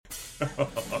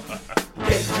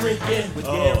Day drinking with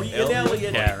Gary and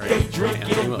Elliot. Day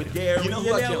drinking with Gary You know and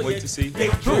who I can't wait Elliot. to see? Day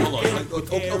Hold on. drinking with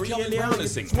Gary Kelvin and Brown Elliot.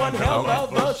 is singing. It's one hell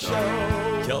of a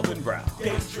show. Kelvin Brown.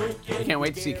 Day drinking. You can't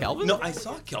wait to see Kelvin? No, I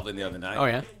saw Kelvin the other night. Oh,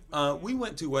 yeah? We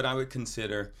went to what I would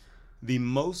consider the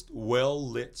most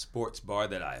well-lit sports bar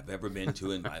that I have ever been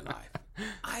to in my life.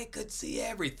 I could see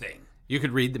everything. You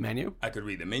could read the menu? I could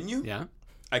read the menu. Yeah.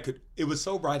 It was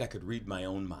so bright I could read my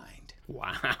own mind.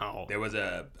 Wow. There was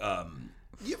a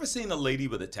you ever seen a lady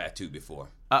with a tattoo before?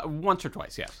 Once or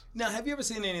twice, yes. Now, have you ever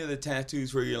seen any of the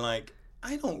tattoos where you're like,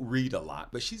 I don't read a lot,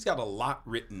 but she's got a lot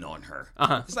written on her.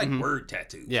 It's like word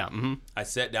tattoos. Yeah. Mm-hmm. I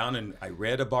sat down and I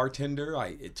read a bartender.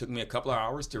 It took me a couple of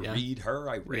hours to read her.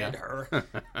 I read her.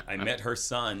 I met her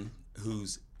son,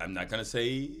 who's, I'm not going to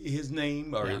say his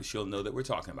name or she'll know that we're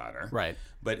talking about her. Right.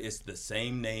 But it's the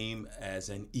same name as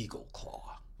an eagle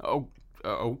claw. Oh,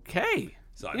 okay.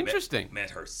 So I Interesting. met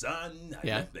her son. I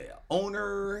Yeah. met the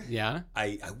owner. Yeah.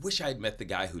 I wish I had met the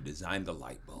guy who designed the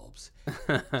light bulbs.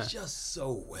 Just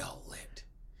so well lit.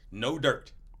 No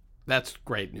dirt. That's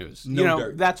great news. No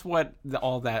dirt. That's what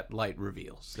all that light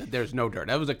reveals. That there's no dirt.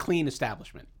 That was a clean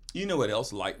establishment. You know what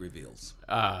else light reveals?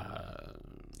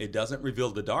 It doesn't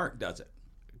reveal the dark, does it?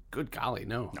 Good golly,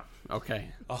 no. Okay.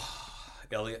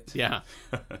 Elliot? Yeah.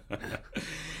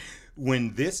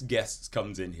 When this guest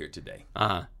comes in here today,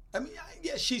 Uh-huh. I mean,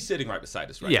 yeah, she's sitting right beside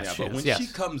us right Yes, now. she But is, when yes. she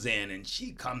comes in, and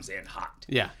she comes in hot.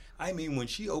 Yeah. I mean, when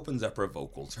she opens up her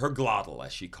vocals, her glottal,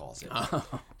 as she calls it,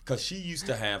 because she used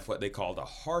to have what they called a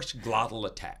harsh glottal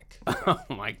attack. Oh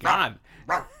my God.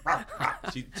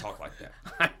 She'd talk like that.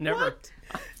 I've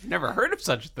never heard of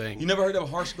such a thing. You never heard of a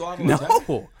harsh glottal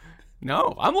attack?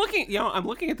 No. I'm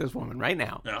looking at this woman right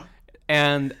now. Yeah.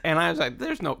 And I was like,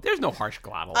 there's no harsh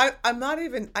glottal. I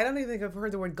don't even think I've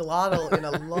heard the word glottal in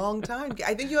a long time.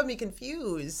 I think you have me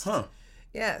confused. Huh.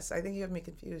 Yes, I think you have me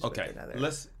confused. Okay. With another.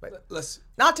 Let's.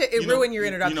 Not to You know- ruin your you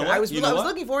introduction. know what? I was You know what?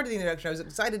 looking forward to the introduction. I was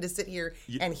excited to sit here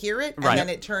and hear it, Right. and then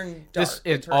it turned dark.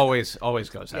 It always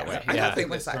goes that Yeah. way. I Yeah. don't think It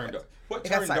went this turned sideways. dark. What It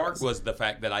got turned dark sideways. was the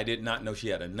fact that I did not know she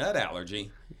had a nut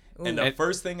allergy. And the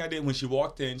first thing I did when she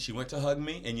walked in, she went to hug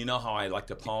me. And you know how I like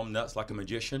to palm nuts like a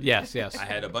magician? Yes. I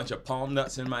had a bunch of palm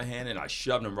nuts in my hand, and I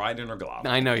shoved them right in her glove.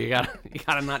 I know you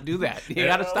gotta not do that. You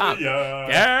gotta stop. Yeah.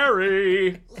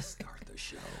 Gary. Let's start the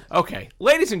show. Okay,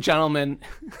 ladies and gentlemen,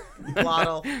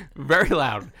 glottal. very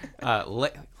loud.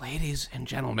 Ladies and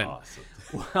gentlemen,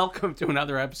 welcome to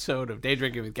another episode of Day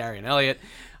Drinking with Gary and Elliot.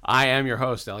 I am your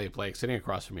host, Elliot Blake. Sitting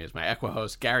across from me is my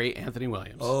Equa-host, Gary Anthony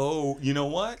Williams. Oh, you know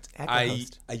what?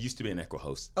 Equa-host. I used to be an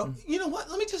Equa-host. Oh, you know what?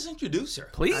 Let me just introduce her.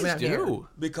 Please I'm do. here.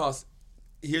 Because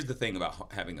here's the thing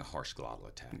about having a harsh glottal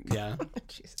attack. Yeah.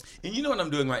 Jesus. And you know what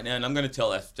I'm doing right now? And I'm going to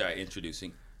tell after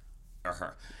introducing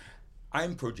her.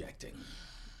 I'm projecting.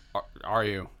 Are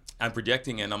you? I'm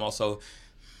projecting, and I'm also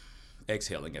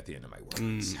exhaling at the end of my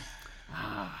words.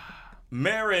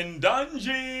 Marin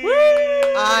Dungy!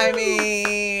 I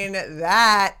mean,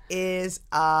 that is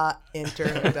a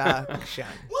introduction.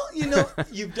 Well, you know,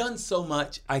 you've done so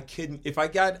much. If I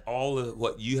got all of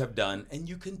what you have done, and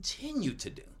you continue to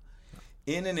do,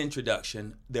 in an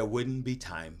introduction, there wouldn't be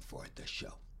time for the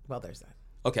show. Well, there's that.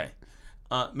 Okay.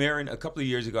 Marin, a couple of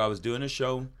years ago, I was doing a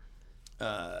show,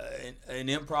 an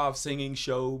improv singing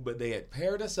show, but they had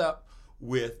paired us up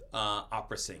with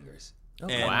opera singers.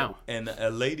 And, wow. And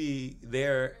a lady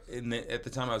there, at the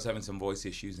time I was having some voice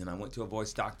issues, and I went to a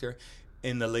voice doctor,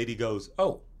 and the lady goes,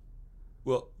 "Oh,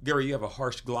 well, Gary, you have a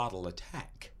harsh glottal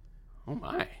attack." Oh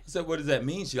my. I said, "What does that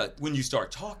mean?" She's like, "When you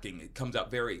start talking, it comes out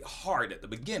very hard at the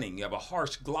beginning. You have a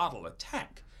harsh glottal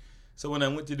attack." So when I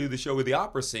went to do the show with the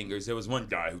opera singers, there was one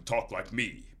guy who talked like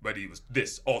me, but he was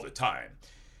this all the time.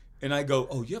 And I go,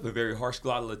 "Oh, you have a very harsh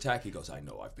glottal attack." He goes, "I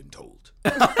know, I've been told."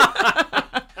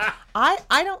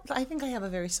 I think I have a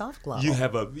very soft glottal. You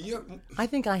have I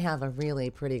think I have a really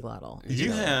pretty glottal.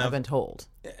 You have- I've been told.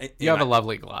 You have a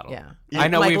lovely glottal. Yeah. I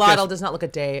know My we've glottal just... does not look a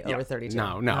day over 32.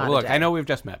 No. Not a Look, day. I know we've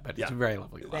just met, but it's Yeah. a very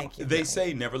lovely glottal. Thank you. They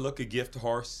say never look a gift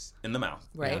horse in the mouth.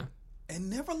 Right. Yeah. And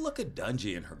never look a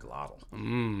Dungy in her glottal.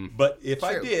 Mm. But if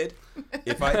I True. did,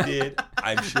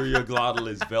 I'm sure your glottal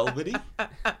is velvety.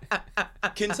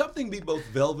 Can something be both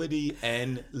velvety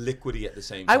and liquidy at the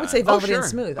same time? I would say velvety and sure.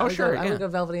 smooth. Oh, sure, I yeah. would go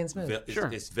velvety and smooth. Sure.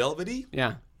 It's velvety,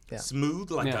 Yeah. Yeah. smooth,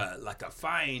 like Yeah. a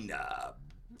fine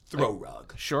throw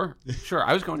rug. Sure.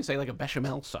 I was going to say like a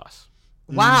bechamel sauce.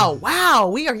 Wow.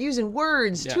 We are using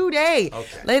words today.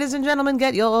 Okay. Ladies and gentlemen,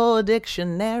 get your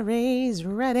dictionaries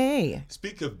ready.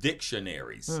 Speak of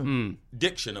dictionaries.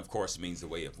 Diction, of course, means the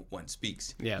way one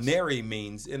speaks. Yes. Nary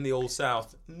means, in the Old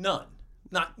South, none.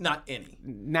 Not any.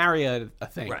 Nary a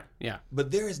thing. Right. Yeah.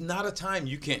 But there is not a time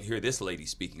you can't hear this lady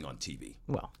speaking on TV.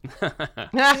 Well.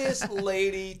 This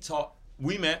lady talk.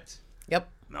 We met. Yep.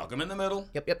 Malcolm in the Middle.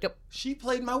 Yep. She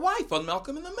played my wife on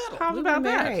Malcolm in the Middle. How We've about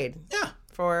been that? married Yeah.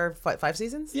 for 5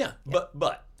 seasons? Yeah.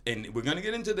 But and we're gonna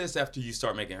get into this after you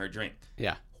start making her drink.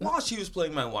 Yeah. While she was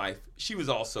playing my wife, she was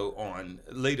also on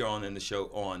later on in the show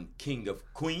on King of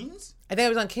Queens I think I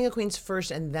was on King of Queens first,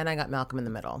 and then I got Malcolm in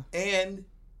the Middle. and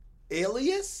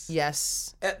Alias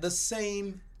Yes, at the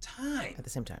same time. at the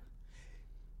same time.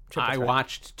 I threat.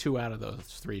 watched 2 out of those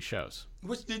 3 shows.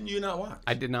 Which didn't you not watch?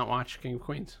 I did not watch King of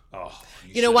Queens. Oh,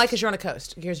 You know why? Because you're on a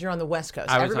coast. Because you're on the West Coast.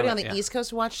 I was Everybody on on the- the yeah. East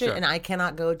Coast watched it, Sure. and I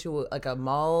cannot go to like a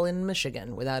mall in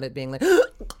Michigan without it being like,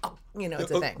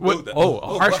 it's a thing.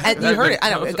 Harsh. And you heard it. I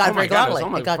know. It got very glottal.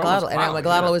 glottal. It got glottal. And my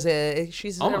glottal was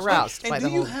she's Almost aroused And by do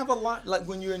the you whole. have a lot, like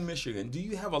when you're in Michigan, do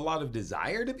you have a lot of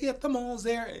desire to be at the malls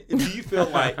there? Do you feel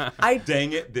like,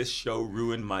 dang it, this show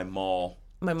ruined my mall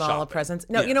My mall shopping? of presence.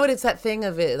 No, Yeah. you know what? It's that thing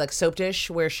of it, like Soap Dish,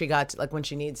 where she got like when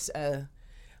she needs a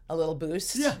little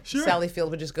boost. Yeah, sure. Sally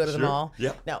Field would just go to the Sure. mall.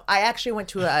 Yeah. No, I actually went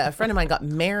to a friend of mine got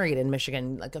married in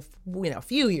Michigan like a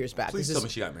few years back. Please This tell is- me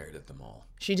she got married at the mall.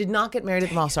 She did not get married at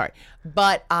the mall. Sorry,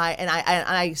 but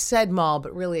I said mall,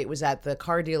 but really it was at the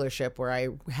car dealership where I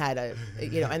had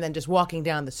and then just walking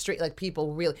down the street, like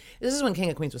people really. This is when King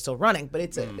of Queens was still running, but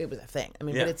it was a thing. I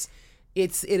mean, Yeah. but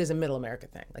it is a middle America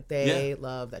thing. Like they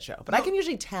love that show, but I can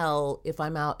usually tell if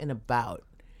I'm out and about.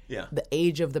 Yeah. The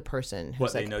age of the person who's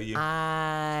What, like they know you?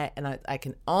 I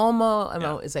can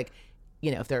almost it's like,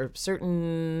 if there are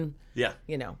certain Yeah.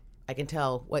 I can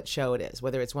tell what show it is,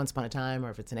 whether it's Once Upon a Time or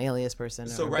if it's an Alias person.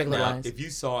 So or right Big Little now, Lies. if you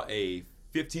saw a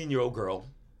 15-year-old girl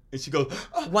and she goes,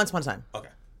 "Oh," Once Upon a Time, okay.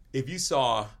 If you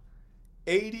saw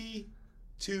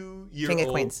 82-year-old. King of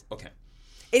Queens. Okay.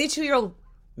 82-year-old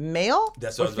male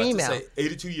That's or what I was about female? to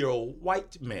say. 82-year-old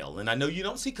white male. And I know you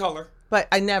don't see color. But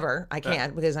I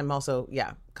can't because I'm also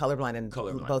colorblind in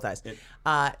Colorblind. both eyes. It-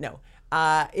 No,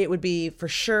 it would be for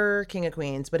sure King of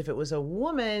Queens. But if it was a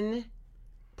woman,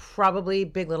 probably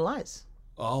Big Little Lies.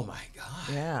 Oh, my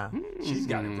God. Yeah, She's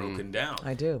got it broken down.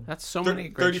 I do. That's so many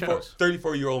great shows.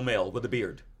 34-year-old male with a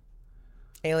beard.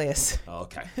 Alias.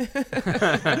 Okay.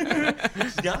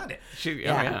 She's got it.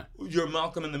 Yeah. Your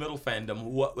Malcolm in the Middle fandom,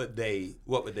 what would they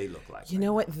look like? You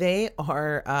know what? They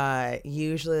are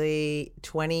usually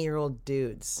 20-year-old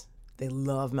dudes. They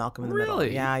love Malcolm in the Middle.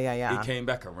 Really? Yeah. He came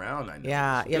back around, I know.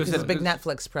 Yeah, Was because it's a it- big was-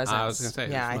 Netflix presence. I was going to say, yeah,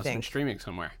 this I must have been think, streaming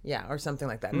somewhere. yeah, or something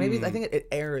like that. Maybe I think it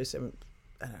airs. I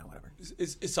don't know, whatever.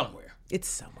 It's somewhere. It's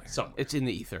somewhere. Somewhere. It's in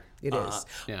the ether. It is.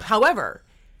 yeah. However,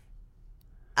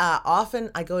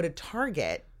 often I go to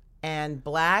Target and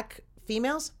black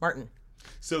females, Martin.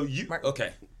 So you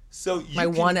okay? So you My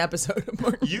can, one episode of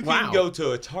Martin. You can Wow. go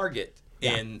to a Target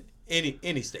in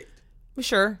any state,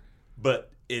 Sure.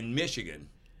 but in Michigan,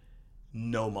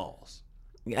 no malls.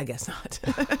 I guess not.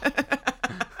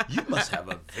 You must have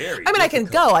a very. I mean, I can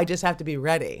difficult- go. I just have to be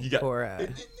ready You got, for.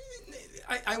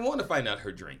 I want to find out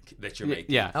her drink that you're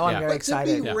making. Yeah. Oh, I'm yeah. very But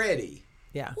excited. to be ready,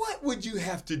 Yeah. what would you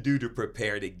have to do to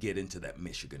prepare to get into that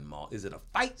Michigan mall? Is it a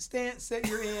fight stance that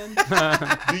you're in?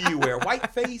 Do you wear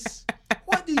whiteface?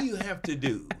 What do you have to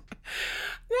do?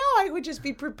 No, I would just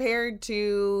be prepared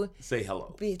to Say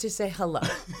hello. say hello,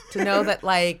 to know that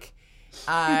like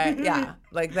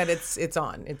that it's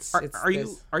on. It's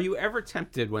Are you ever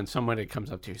tempted when somebody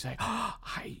comes up to you and say, "Oh,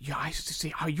 I used to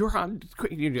see, you're on,"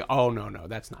 you do, "Oh no,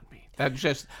 that's not me." That's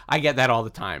just, I get that all the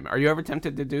time. Are you ever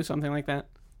tempted to do something like that?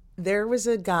 There was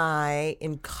a guy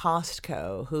in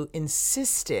Costco who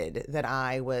insisted that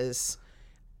I was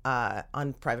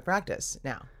on private practice.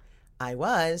 Now, I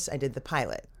did the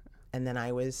pilot, and then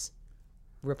I was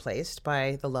replaced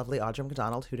by the lovely Audra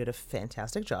McDonald, who did a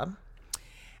fantastic job.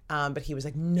 But he was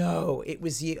like, "No, it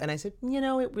was you," and I said,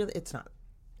 "It's not.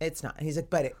 It's not." And he's like,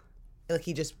 "But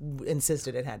he just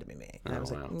insisted it had to be me." And I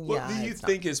was like, wow. "Yeah." Well, do you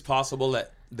think it's possible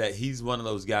that he's one of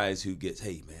those guys who gets,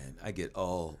 hey man, I get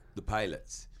all the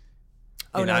pilots.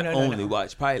 Oh, and no, I no, no, only no.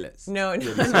 watch pilots. No. He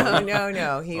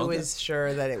Okay. was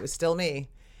sure that it was still me,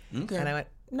 Okay. and I went,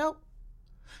 "Nope."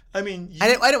 I mean, I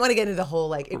didn't want to get into the whole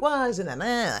like it was and then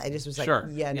I just was like, Sure.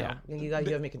 yeah, no, Yeah. you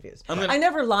have me confused. gonna- I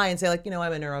never lie and say like, I'm a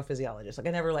neurophysiologist. Like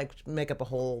I never like make up a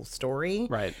whole story.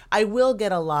 Right. I will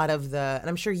get a lot of the, and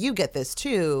I'm sure you get this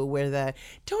too, where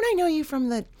don't I know you from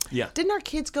the? Yeah. Didn't our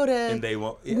kids go to? and they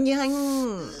won't. Yeah.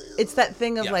 Yeah, it's that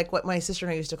thing of Yeah. like what my sister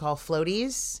and I used to call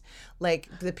floaties. Like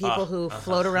the people who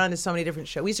float around to so many different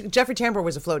shows. Jeffrey Tambor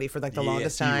was a floaty for like the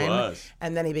longest time, he was.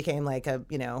 and then he became like a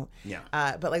Yeah.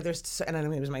 But like and I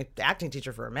mean, he was my acting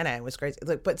teacher for a minute. It was crazy.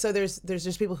 Like, but so there's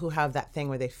just people who have that thing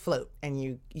where they float, and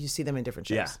you see them in different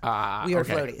shows. Yeah. We are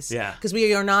okay. floaties. Yeah. Because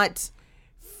we are not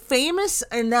famous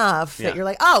enough that you're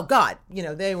like, oh God,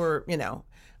 they were.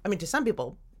 I mean, to some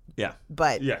people, Yeah.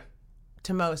 but Yeah.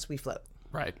 to most we float,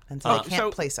 Right. and so they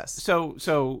can't place us.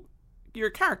 So you're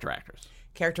character actors,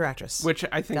 Character actress, which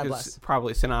I think God is bless.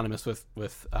 probably synonymous with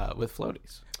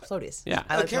floaties. floaties. Yeah.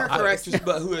 I A like character floaties. actress,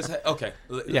 but who is okay?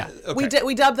 Yeah. Okay.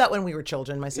 We dubbed that when we were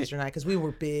children, my sister and I, because we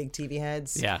were big TV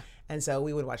heads. Yeah. And so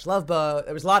we would watch Love Boat.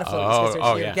 There was a lot of floaties.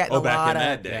 Oh, you were yeah. getting a back lot in of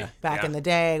that day. back Yeah. in the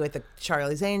day with the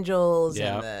Charlie's Angels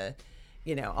Yeah. and the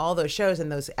all those shows,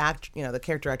 and those the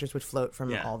character actors would float from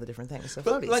Yeah. all the different things. So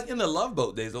But floaties. like in the Love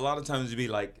Boat days, a lot of times it'd be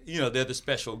like, they're the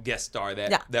special guest star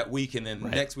that week, and then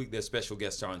next week they're special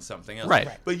guest star on something else. Right.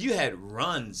 Right. But you had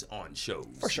runs on shows.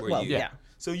 For sure. Well, yeah.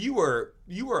 So you were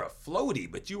a floaty,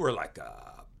 but you were like a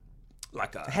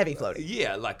Heavy floaty.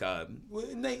 Yeah, like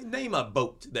name a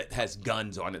boat that has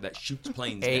guns on it that shoots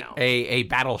planes down. A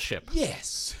battleship.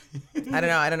 Yes. I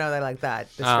don't know that I like that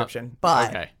description,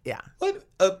 but okay. yeah, What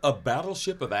a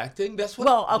battleship of acting? That's what.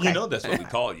 Well, okay. That's what we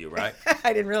call you, right?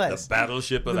 I didn't The realize.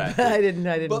 battleship of acting. I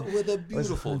didn't. But with a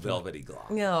beautiful velvety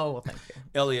glove. No, well, thank you.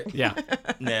 Elliot. Yeah.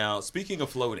 Now, speaking of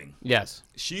floating, Yes.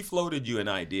 she floated you an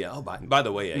idea. Oh, by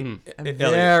the way, Elliot,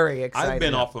 very excited. I've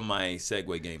been off of my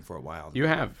Segway game for a while. You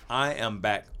have. I am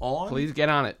back on Please get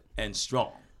on it. and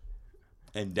strong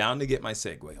and down to get my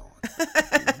Segway on.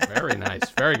 Very nice.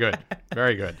 Very good.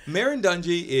 Very good. Marin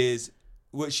Dungy is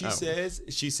what she says.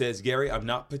 She says, Gary, I'm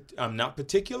not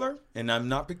particular and I'm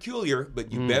not peculiar,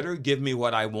 but you better give me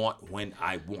what I want when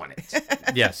I want it.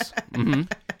 Yes. Mm-hmm.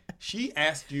 She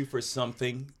asked you for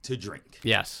something to drink.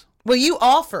 Yes. Well, you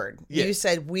offered. Yes. You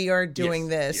said we are doing Yes,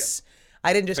 this. yes.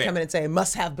 I didn't just Fair. come in and say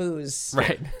must have booze.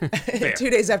 Right. 2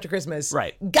 days after Christmas.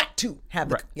 Right. Got to have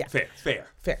the Right. yeah.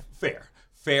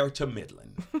 Fair to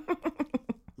middling,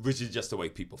 which is just the way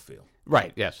people feel.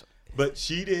 Right. Yes. But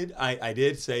she did. I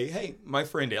did say, hey, my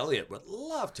friend Elliot would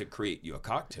love to create you a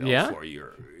cocktail Yeah.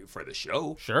 for the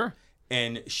show. Sure.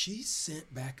 And she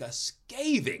sent back a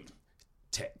scathing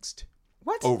text.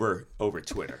 What? Over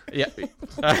Twitter. Yeah.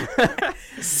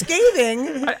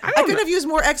 Scathing. I couldn't have used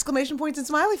more exclamation points and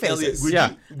smiley Elliot, faces. would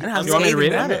Yeah. you, And how You want me to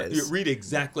read scathing it? that is. read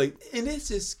exactly, and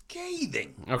this is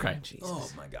scathing. Okay. Oh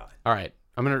my God. All right.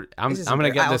 I'm This is gonna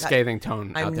weird. get the I'll- scathing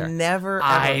tone out I'm there. never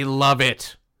I ever. love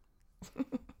it.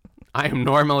 I am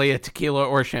normally a tequila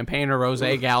or champagne or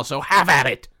rosé gal, so have at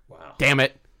it. Wow. Damn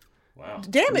it. Wow.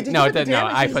 Damn it! Did No, you it put the did, no. damn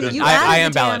it? I put it. You I added the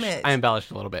embellished. damn it. I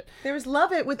embellished a little bit. There was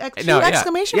love it with two No, yeah,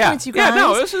 exclamation yeah. points, you Yeah, guys.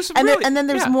 no, this is and really- then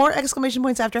there's yeah. more exclamation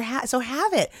points after so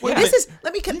have it. Yeah. This is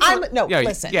let me. I'm no. Yeah,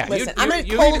 listen. yeah. Listen. You, I'm gonna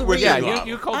you cold read it- read. Yeah,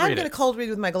 you cold I'm read gonna it. cold read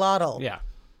with my glottal. Yeah.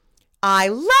 I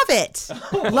love it.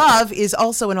 Love is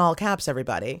also in all caps,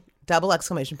 everybody. Double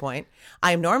exclamation point.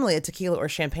 I am normally a tequila or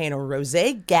champagne or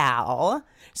rosé gal,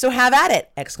 so have at it!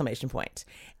 Exclamation point.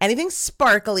 Anything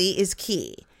sparkly is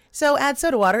key, so add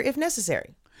soda water if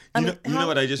necessary. You know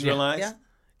what I just realized? Yeah.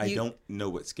 I You- don't know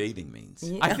what scathing means.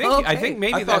 I think Okay.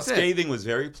 maybe I thought that's it. scathing was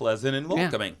very pleasant and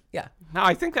welcoming. Yeah. No,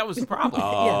 I think that was the problem.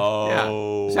 Oh.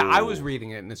 Yeah. So I was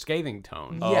reading it in a scathing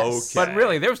tone. Yes. But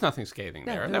really, there was nothing scathing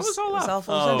there. it That was all it was love. all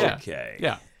full of sunshine. Okay.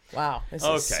 Yeah. Wow. This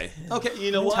is Okay.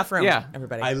 You know what? tough room. Yeah.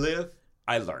 Everybody. I live,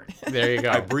 I learn. There you go.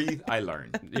 I breathe, I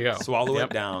learn. You go. Swallow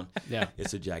Yep. it down. Yeah.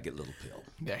 It's a jagged little pill.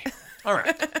 Yeah. All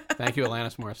right. Thank you,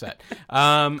 Alanis Morissette.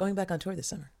 Going back on tour this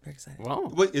summer. Very excited. Well,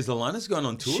 Wait, is Alana's going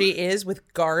on tour? She is with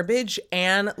Garbage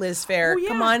and Liz Fair. Oh, yeah.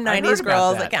 Come on, I heard 90s about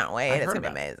girls. that. I can't wait. I It's heard going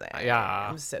to be about amazing. yeah.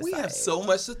 I'm so we have excited. so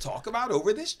much to talk about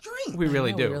over this drink. we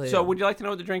really know, do. we really So do. would you like to know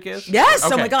what the drink is? Yes.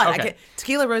 Okay, Oh, my God. okay.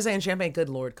 Tequila, rosé, and champagne. Good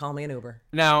Lord. Call me an Uber.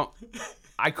 Now,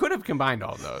 I could have combined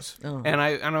all of those, Oh. and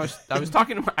I was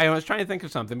talking. I was trying to think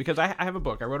of something because I have a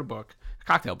book. I wrote a book, a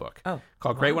cocktail book,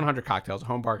 called Great 100 Cocktails: A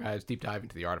Home Bar Guide's Deep Dive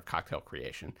into the Art of Cocktail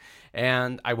Creation.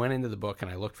 And I went into the book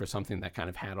and I looked for something that kind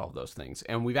of had all those things.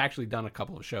 And we've actually done a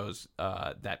couple of shows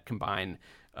that combine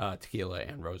tequila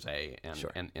and rosé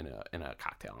and in a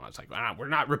cocktail. And I was like, we're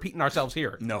not repeating ourselves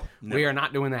here. No, we never. are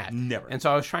not doing that. Never. And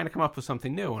so I was trying to come up with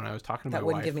something new, and I was talking to That my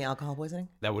wouldn't wife. give me alcohol poisoning?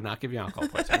 That would not give you alcohol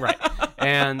poisoning, right?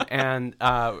 And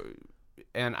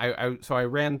so I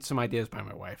ran some ideas by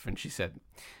my wife, and she said,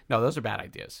 "No, those are bad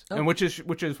ideas." And which is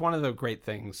one of the great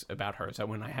things about her is that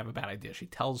when I have a bad idea, she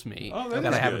tells me that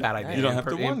that is I have a good. bad idea. You don't And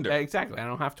have to wonder. Exactly, I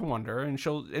don't have to wonder, and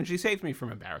she saves me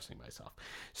from embarrassing myself.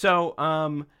 So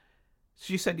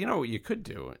she said, you know what you could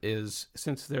do is,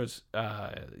 since there's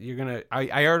you're gonna,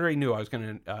 I already knew I was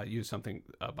gonna use something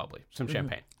bubbly, some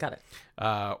champagne, Got it.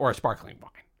 or a sparkling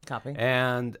wine, Copy.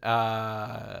 and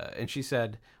she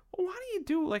said, well, why don't you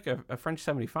do like a French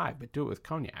 75, but do it with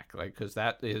cognac, like, because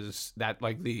that's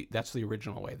the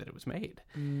original way that it was made.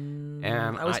 And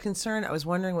I was concerned. I was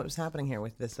wondering what was happening here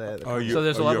with this. Are you, So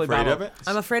there's a are lovely you afraid bottle. of it?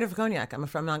 I'm afraid of cognac.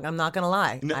 I'm not gonna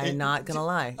lie. I'm not gonna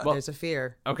lie. There's a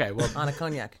fear Okay, well, on a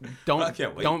cognac. I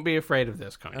can't wait. don't be afraid of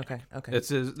this cognac. Okay.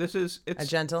 This is A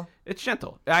gentle. It's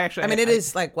gentle. I mean, it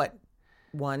is like what,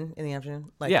 1 in the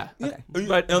afternoon. Like, Yeah. Okay.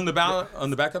 But on the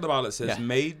back of the bottle it says Yeah.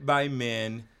 made by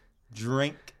men,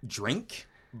 drink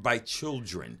by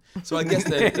children. So I guess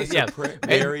that's Yeah. a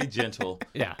very gentle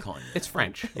Yeah, cognac. it's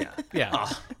French. Yeah,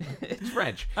 it's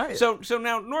French. All right. So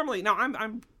now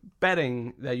I'm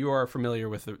betting that you are familiar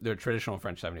with the traditional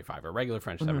French 75 or regular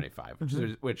French 75,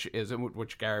 which is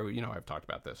Gary, I've talked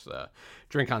about this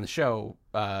drink on the show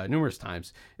numerous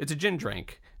times. It's a gin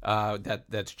drink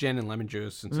that's gin and lemon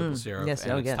juice and simple syrup, Yes,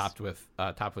 and oh, it's yes. topped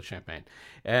with champagne,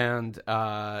 and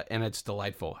it's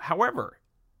delightful. However,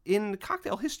 in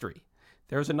cocktail history,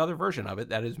 there's another version of it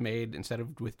that is made instead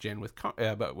of with gin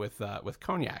but with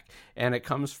cognac, and it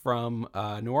comes from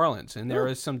New Orleans. And there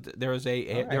is a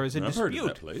I've heard of dispute.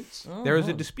 that place. There is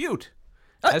a dispute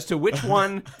as to which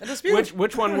one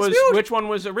which one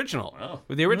was original,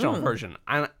 the original version.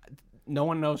 No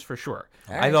one knows for sure.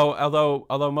 right.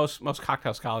 Although most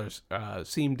cocktail scholars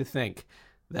seem to think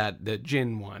that the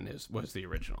gin one was the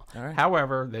original. All right.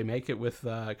 However, they make it with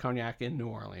cognac in New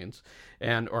Orleans,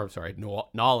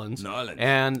 Nolans,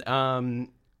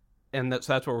 and that's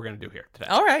what we're going to do here today.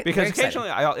 All right, Because very occasionally,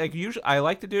 I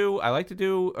like to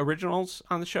do originals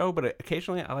on the show, but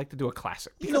occasionally I like to do a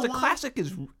classic because know a why? classic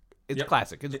is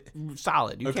classic. It's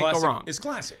solid. You can't go wrong. It's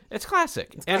classic. It's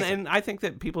classic. And I think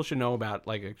that people should know about,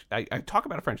 like, I talk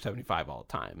about a French 75 all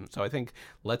the time. So I think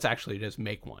let's actually just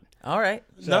make one. All right.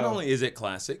 Not only is it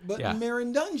classic, but Yeah.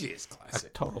 Marindungi is A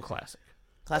classic. total classic.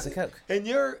 Classic Coke. And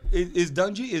is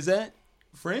Dungy, is that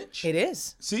French? It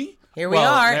is. See? Here we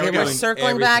Well, are. there we We're go.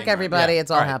 circling back, Everything right. everybody.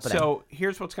 It's all right, happening. So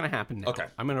here's what's going to happen now. Okay.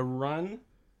 I'm going to run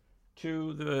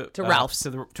to Ralph's.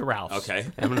 to Ralph's. Okay.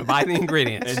 And I'm going to buy the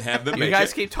ingredients. And have them You make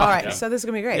guys it. keep all talking. right. So this is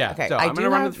gonna be great. Yeah. Okay. So I I'm do going to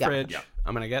run have, to the fridge. Yeah.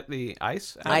 I'm going to get the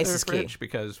ice out Ice of is the key. fridge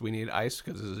because we need ice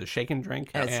because this is a shaken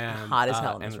drink. And it's hot as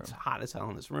hell in and this it's room. hot as hell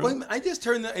in this room. Wait a minute, I just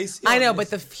turned the AC I on. know, but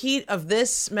the heat of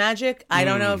this magic, I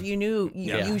don't know if you knew.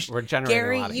 Yeah. You We're generating a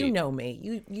Gary, lot of you heat. know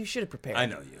me. You should have prepared. I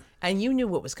know you. And you knew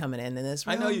what was coming in this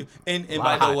room. I know you. And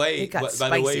Wow. by the way, It got by the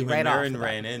spicy way, when right off Marin the bat.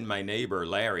 ran in, my neighbor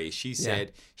Larry, she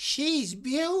said, "She's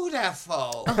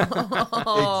beautiful."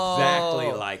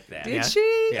 Exactly like that. Did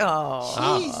she? Yeah.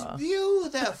 Oh. She's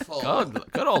beautiful.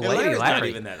 Good old And lady, Larry's not Larry.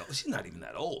 even that old. She's not even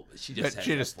that old. But she just Does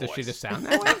has that she voice. just sound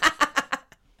that way?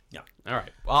 Yeah. All right.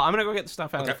 Well, I'm gonna go get the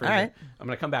stuff out of the Okay. fridge. All right. I'm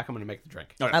gonna come back. I'm gonna make the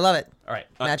drink. All right. I love it. All right.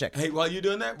 Magic. Hey, while you're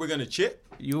doing that, we're gonna chip.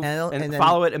 You And and then-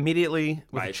 follow it immediately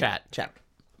with a Right. chat. Chat.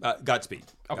 Godspeed.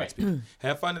 Okay. Godspeed.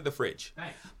 Have fun at the fridge.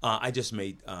 Thanks. I just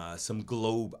made some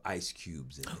globe ice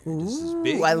cubes in there. This is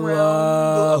big. Ooh, I round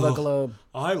love a globe. globe.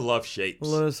 I love shapes.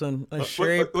 Listen, a Wait,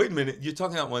 shape. wait a minute. You're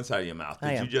talking out one side of your mouth.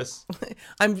 I Did am. you just?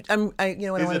 You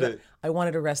know what Is I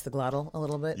wanted to rest the glottal a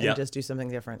little bit Yeah. and just do something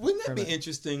different. Wouldn't that for be a minute.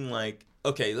 interesting? Like,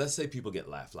 okay, let's say people get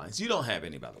laugh lines. You don't have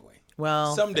any, by the way.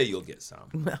 Well, Someday you'll get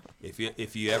some.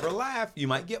 If you ever laugh, you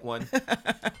might get one.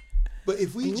 But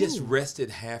if we just rested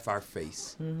half our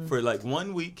face Mm-hmm. for like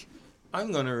 1 week,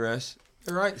 I'm gonna rest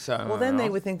the right side. well, then they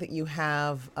off. would think that you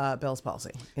have Bell's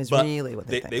palsy. Is But really what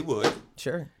they think. They would.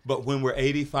 Sure. But when we're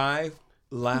 85,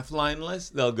 laugh lineless,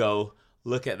 they'll go,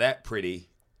 look at that pretty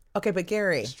Okay, but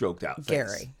Gary, stroked out face.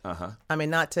 Gary. Uh-huh. I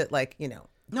mean, not to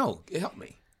No, help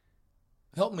me.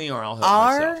 Help me or I'll help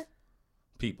Our- myself.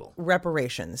 People.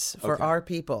 reparations for Okay. our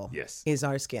people. Yes. Is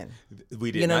our skin.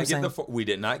 We did You know not what get I'm the saying? we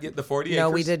did not get the 40 No,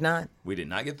 acres. we did not. We did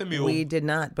not get the mule. We did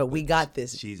not. But we got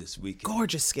this Jesus, we can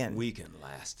gorgeous skin. We can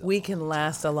last. We can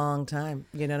last a long time.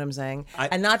 You know what I'm saying? I-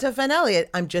 And not to offend Elliot,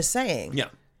 I'm just saying. Yeah.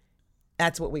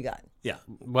 That's what we got. Yeah.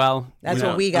 Well, That's We what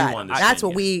won- we we got. won the That's skin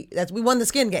what we won the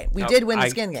skin game. We no, did win the I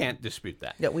skin game. can't dispute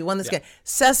that. Yeah, we won the skin.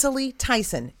 Cecily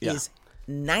Tyson Yeah. is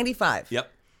 95.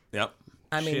 Yep. Yep.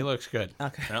 I mean, She looks good.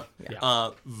 okay.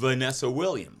 Yep. Vanessa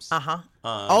Williams.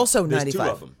 Also There's 95.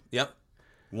 two of them. Yep.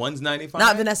 One's 95.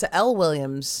 Not Vanessa L.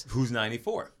 Williams. Who's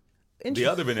 94? The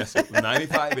other Vanessa,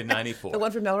 95 and 94. The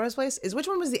one from Melrose Place is which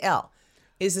one was the L?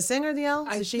 Is the singer the L?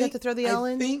 Does she have to throw the L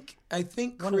in? I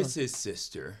think Chris's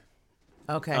sister,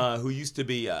 Okay. who used to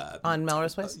be, On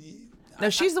Melrose Place? No,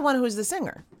 she's the one who's the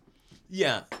singer.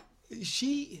 yeah,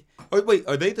 she. Oh, wait,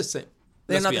 are they the same?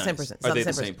 They're Let's not be the same honest. person. It's Are not they the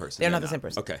the same same person. person? They're not the same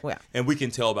person. Okay. Yeah. And we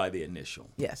can tell by the initial.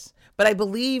 Yes, but I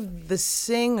believe the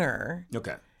singer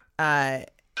Okay.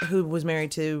 who was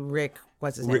married to Rick,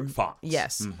 what's his name? Rick Fox.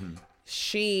 Yes,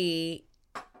 she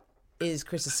is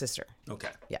Chris's sister. Okay.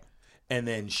 Yeah. And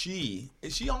then she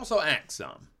also acts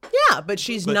some. Yeah, but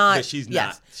she's not. But she's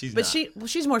yes. not. She's but not.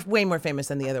 she's way more famous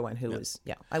than the other one who was.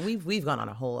 Yeah, we've gone on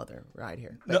a whole other ride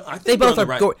here. No, I think they both we're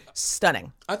are on the right-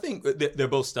 stunning. I think they're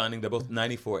both stunning. They're both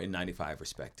 94 and 95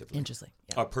 respectively. Interesting.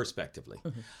 Yeah. Or perspectively.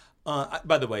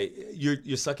 By the way, you're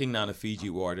sucking down a Fiji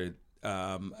water.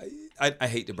 I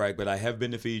hate to brag, but I have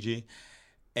been to Fiji,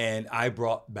 and I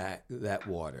brought back that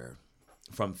water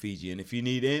from Fiji. And if you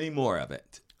need any more of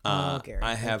it, Gary,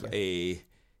 I thank have a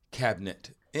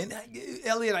cabinet. And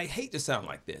Elliot, I hate to sound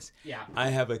like this. Yeah. I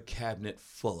have a cabinet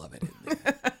full of it in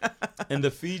there. And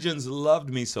the Fijians loved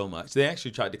me so much. They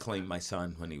actually tried to claim my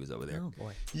son when he was over there. Oh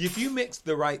boy. If you mix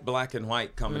the right black and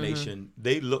white combination,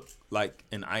 they look like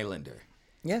an islander.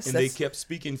 Yes. And they kept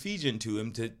speaking Fijian to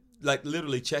him to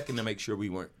literally checking to make sure we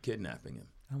weren't kidnapping him.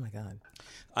 Oh my God.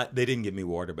 They didn't give me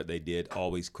water, but they did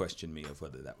always question me of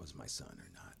whether that was my son or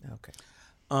not.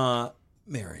 Okay.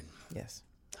 Marin, Yes.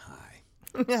 hi.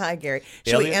 Hi, Gary.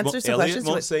 Should we answer some Elliot questions?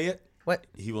 won't say it. What?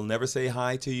 He will never say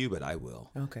hi to you, but I will.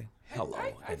 Okay. Hello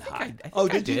I and think hi. I think Oh, I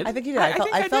did you? did. I think you did.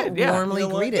 I felt did, yeah. warmly You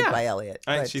know what? greeted Yeah. by Elliot.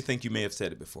 I but- actually think you may have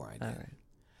said it before I did. All right.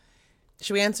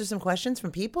 Should we answer some questions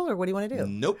from people, or what do you want to do?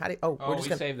 Nope. How do Oh, we're just we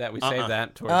gonna. saved that. We saved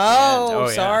that towards Oh, the end.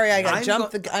 Yeah. sorry, I got I'm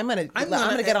jumped. go- I'm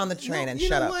gonna get on the train and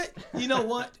shut up. You know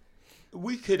what?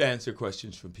 We could answer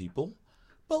questions from people,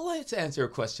 but let's answer a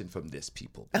question from this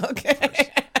people. Okay.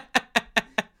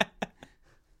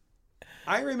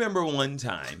 I remember one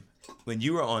time when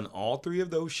you were on all three of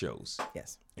those shows,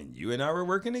 Yes. and you and I were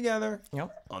working together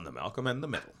Yep. on the Malcolm and the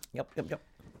Middle, Yep.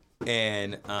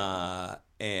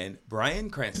 and Bryan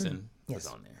Cranston was Yes.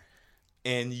 on there,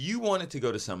 and you wanted to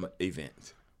go to some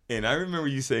event, and I remember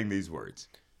you saying these words: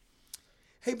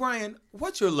 "Hey Brian,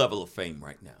 what's your level of fame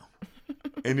right now?"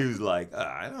 And he was like,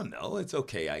 "I don't know. It's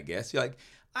okay, I guess." You're like,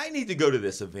 "I need to go to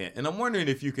this event, and I'm wondering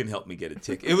if you can help me get a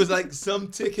ticket." It was like some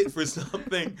ticket for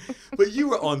something, but you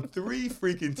were on 3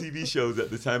 freaking TV shows at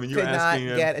the time, and you were Could not asking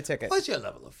him, get a ticket. "What's your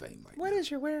level of fame right What now?"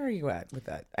 is your? Where are you at with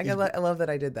that? I love that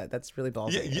I did that. That's really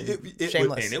ballsy. Yeah, and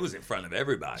shameless. and it was in front of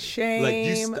everybody.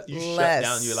 Shameless. Like you shut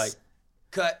down. You're like,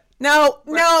 "Cut." No,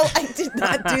 I did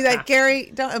not do that, Gary.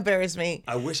 Don't embarrass me.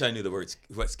 I wish I knew the words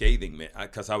what scathing meant,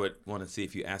 because I would want to see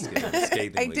if you asked it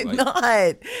scathingly. I did like, not.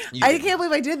 I did can't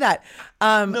believe I did that.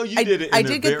 No, you did it in I a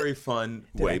did get very fun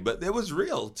way, but it was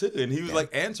real too. And he was like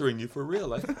answering you for real.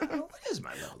 Like, "Oh, what is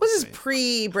my level?" This is of fame?"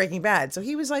 pre Breaking Bad, so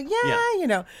he was like, Yeah. you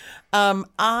know.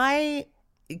 I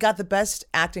got the best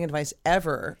acting advice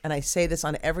ever, and I say this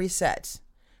on every set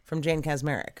from Jane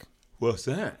Kasmerick. What's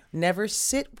that? Never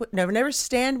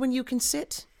stand when you can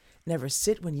sit. Never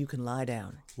sit when you can lie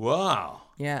down. Wow.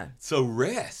 Yeah. So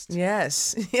rest.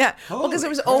 Yes. Yeah. Well, because there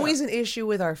was Holy crap. always an issue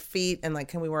with our feet and like,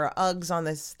 can we wear Uggs on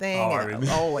this thing? Oh, I And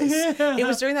remember. always. It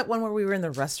was during that one where we were in the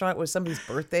restaurant. It was somebody's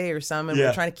birthday or something. And we Yeah.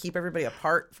 were trying to keep everybody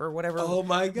apart for whatever. Oh,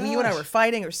 my You and I gosh. were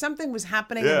fighting or something was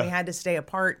happening Yeah. and we had to stay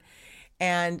apart.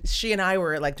 And she and I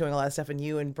were like doing a lot of stuff, and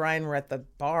you and Brian were at the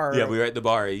bar Yeah, we were at the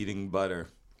bar eating butter.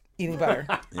 eating butter.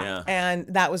 Yeah. And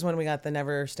that was when we got the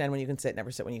never stand when you can sit,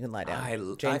 never sit when you can lie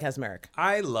down. Jane Kasmerick.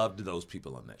 I loved those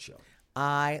people on that show.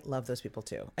 I love those people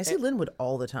too. I see Linwood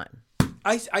all the time.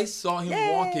 I saw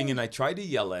him walking, and I tried to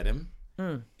yell at him,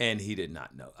 and he did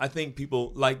not know. I think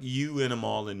people like you in a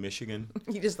mall in Michigan.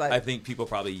 You just like I think people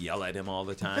probably yell at him all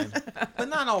the time, but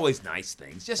not always nice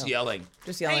things. Just yelling.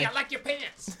 Just yelling. Hey, I like your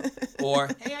pants. Or,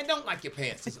 hey, I don't like your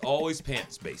pants. It's always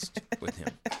pants based with him.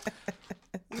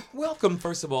 Welcome,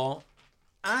 first of all.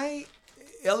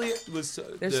 Elliot was.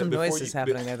 There's some noises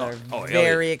happening there that are Oh, very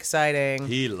Elliot, exciting.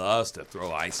 he loves to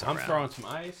throw ice I'm around. throwing some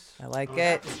ice. I like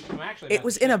it. I'm actually. It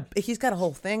was in a. He's got a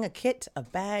whole thing, a kit, a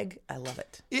bag. I love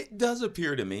it. It does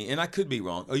appear to me, and I could be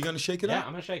wrong. Are you going to shake it Yeah, up?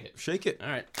 I'm gonna shake it. Shake it. All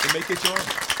right. And make it your own.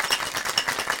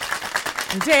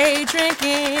 Day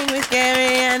drinking with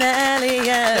Gary and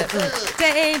Elliot.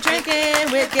 Day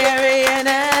drinking with Gary and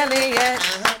Elliot.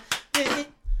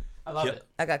 I love Yeah. it.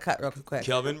 I got cut real quick.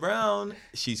 Kelvin Brown,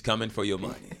 she's coming for your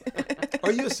money.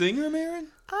 Are you a singer, Marin?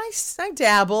 I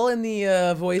dabble in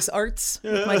the voice arts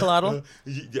with Michael Ottle.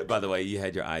 By the way, you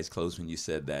had your eyes closed when you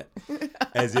said that,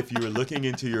 as if you were looking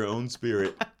into your own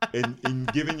spirit and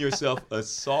giving yourself a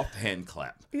soft hand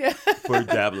clap Yeah. for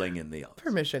dabbling in the arts.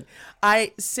 Permission.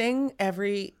 I sing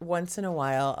every once in a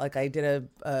while. Like I did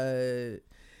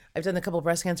I've done a couple of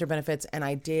breast cancer benefits, and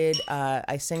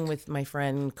I sing with my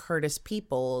friend Curtis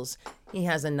Peoples. he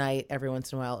has a night every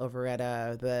once in a while over at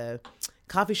the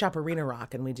coffee shop Arena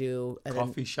Rock, and we do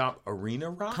Coffee shop Arena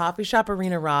Rock. Coffee shop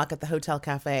Arena Rock at the Hotel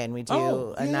Cafe, and we do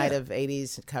Oh, a yeah. night of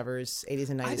 80s covers, 80s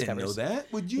and 90s I didn't covers. know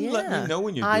that. Would you let me know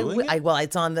when you're doing it? Well,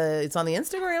 it's on the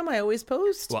Instagram. I always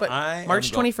post. Well, but I am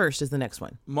March go- 21st is the next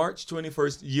one. March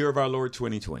 21st, year of our Lord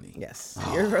 2020. Yes,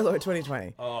 Year of Our Lord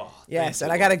 2020. Oh, Yes,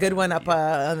 thank and you, I got a Lord. good one up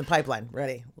on the pipeline,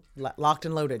 ready, locked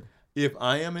and loaded. If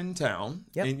I am in town,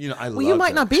 Yep. and I love Well, you might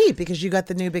to- not be because you got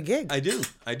the new big gig. I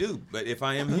do. But if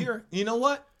I am here, you know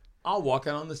what? I'll walk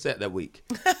out on the set that week.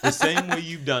 The same way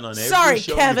you've done on every Sorry,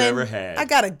 show Kevin. you've ever had. I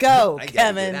gotta go, I gotta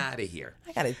Kevin. get out of here.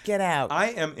 I gotta get out. I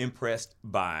am impressed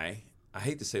by, I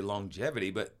hate to say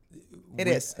longevity, but It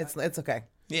is. It's okay.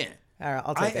 Yeah. All right,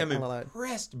 I'll I take it. am I'll allow it.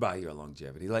 impressed by your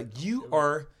longevity. Like you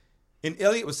are, and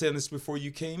Elliot was saying this before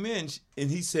you came in,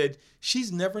 and he said, she's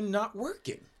never not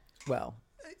working. Well,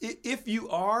 If you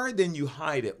are, then you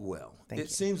hide it well. Thank It you.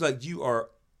 seems like you are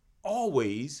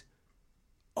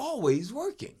always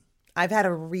working. I've had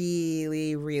a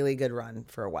really, really good run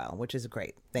for a while, which is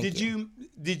great. Thank you.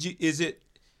 Did you, is it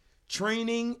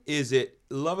training? Is it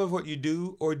love of what you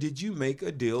do? Or did you make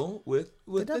a deal with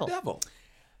the devil?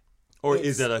 Or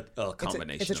is that a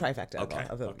combination? It's a trifecta. Okay.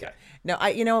 Okay.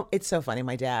 No, it's so funny.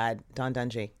 My dad, Don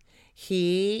Dungy,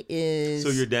 he is. So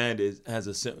your dad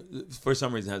for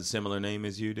some reason has a similar name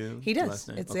as you do? He does. Last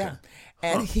name? It's Okay. yeah,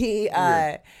 and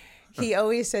he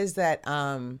always says that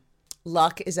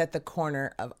luck is at the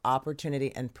corner of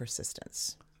opportunity and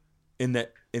persistence.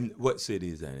 In what city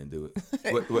is that in? Do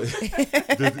it. What,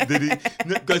 did he?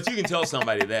 Because you can tell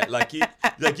somebody that, like you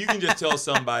can just tell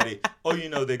somebody, oh,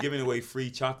 they're giving away free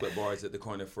chocolate bars at the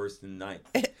corner of First and Ninth.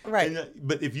 Right.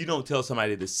 But if you don't tell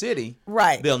somebody the city,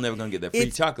 Right. they're never gonna get that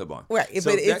free chocolate bar. Right,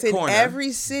 So but it's that in corner-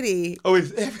 every city. Oh,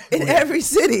 it's everywhere. In every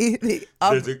city, There's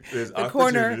the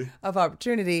corner opportunity. of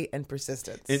opportunity and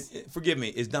persistence. And forgive me,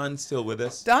 is Don still with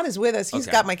us? Don is with us. He's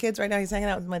Okay. got my kids right now. He's hanging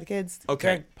out with my kids. Okay,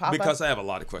 During pop-up. because I have a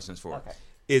lot of questions for Okay. her.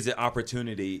 Is it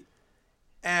Opportunity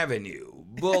Avenue,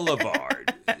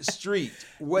 Boulevard, Street,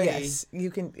 Way? Yes, you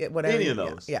can whatever. Any of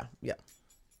those. Yeah. every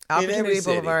Opportunity city.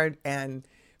 Boulevard and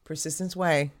Persistence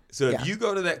Way. So Yeah. if you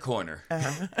go to that corner,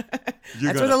 That's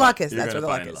where the luck is. That's where the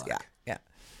luck is. Yeah.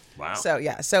 Wow.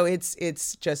 So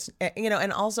it's just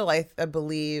and also I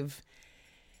believe,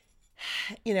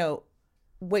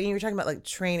 when you were talking about like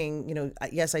training,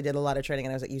 yes, I did a lot of training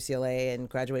and I was at UCLA and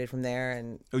graduated from there,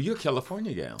 and Oh, you're a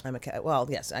California gal.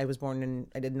 yes, I was born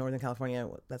I did Northern California.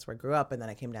 That's where I grew up, and then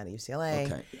I came down to UCLA.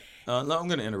 Okay. No, I'm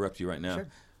going to interrupt you right now. Sure.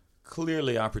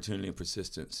 Clearly, Opportunity and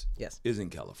Persistence Yes. is in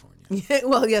California.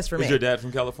 Well, yes, for me. Is your dad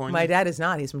from California? My dad is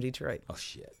not. He's from Detroit. Oh,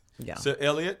 shit. Yeah. So,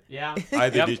 Elliot, Yeah.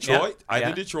 either Yep, Detroit, yep,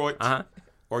 yeah. Uh-huh.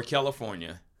 or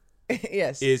California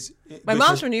Yes. is. My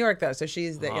mom's from New York, though, so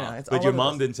she's the it's all But your over the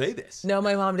mom place. didn't say this. No,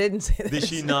 my mom didn't say that. Did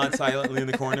she nod silently in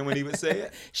the corner when he would say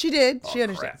it? She did. She Oh,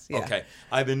 understands. crap. Yeah. Okay.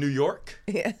 Either New York,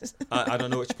 Yes. I don't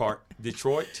know which part,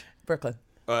 Detroit, Brooklyn.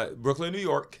 Brooklyn, New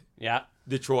York, Yeah.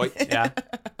 Detroit, Yeah.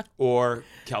 or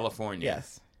California.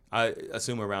 Yes. I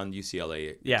assume around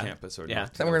UCLA Yeah. campus or Yeah.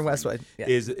 North Somewhere in California, Westwood.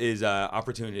 Yeah. is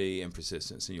Opportunity and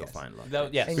Persistence, and you'll find luck.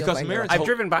 Yes. And you'll Because find your Mary's luck. I've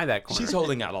driven by that corner. She's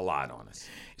holding out a lot on us.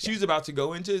 She was about to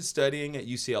go into studying at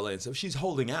UCLA, and so she's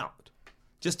holding out.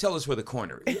 Just tell us where the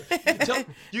corner is.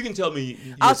 You can tell me.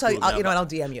 your I'll tell you. school now, I'll but-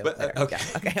 DM you. but, later. okay.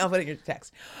 Okay. I'll put it in your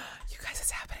text. You guys,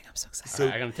 it's happening. I'm so excited. So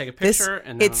I'm going to take a This picture.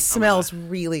 And then it smells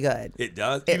really good. it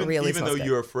does. It even, really even though smells good.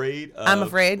 you're afraid. I'm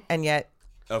afraid, and yet,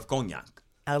 of cognac.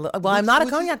 I'm not a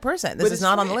which cognac is- person. but This is it's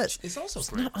not on the French. list. It's also It's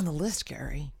French. not on the list,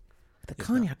 Gary. The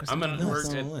cognac was I'm on going the to list.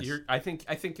 work on the list. it.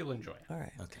 I think you'll enjoy it. All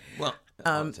right. Okay. Well, that's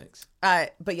all it takes.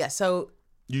 But yeah, so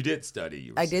You did study.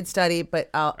 You were I saying. did study, but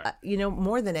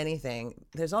more than anything,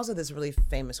 there's also this really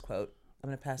famous quote. I'm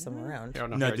going to pass them around. I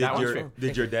don't know Now, if that one's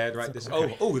did your dad write this?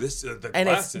 Oh, this the And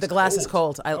glass it's the glass is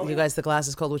cold. Oh, You guys, the glass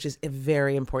is cold, which is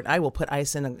very important. I will put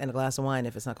ice in a glass of wine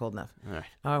if it's not cold enough. All right.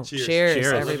 Oh, Cheers. cheers,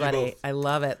 Cheers. everybody! Love you both. I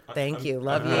love it. Thank you.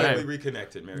 Love you. Glad we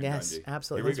reconnected, Mary Yes, Grundy.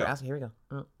 absolutely. Here we Thanks for go. asking. Here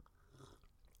we go.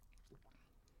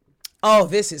 Oh,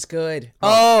 this is good.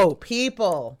 Oh,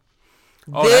 people.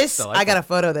 Oh, that's This, I delightful. got a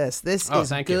photo of this. This Oh, is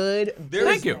thank you. good.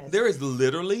 Thank you. There is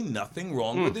literally nothing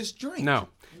wrong with this drink. No.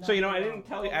 So, I didn't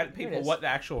tell people what the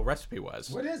actual recipe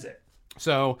was. What is it?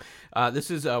 So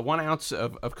this is 1 ounce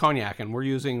of cognac, and we're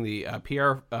using the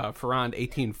Pierre Ferrand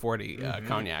 1840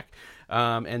 cognac.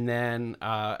 And then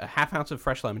a half ounce of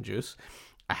fresh lemon juice,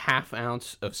 a half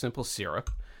ounce of simple syrup,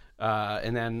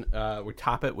 and then we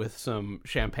top it with some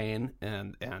champagne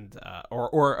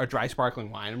or a dry sparkling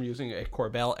wine. I'm using a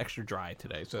Corbel Extra Dry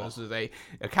today. So this is a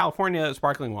California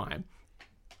sparkling wine.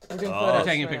 We're doing We're photos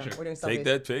taking a right now. picture. We're doing Take selfies.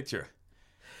 that picture.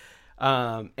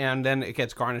 And then it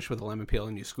gets garnished with a lemon peel,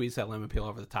 and you squeeze that lemon peel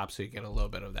over the top so you get a little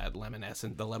bit of that lemon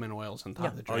essence, the lemon oils on top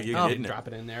of the drink. you're and getting it. drop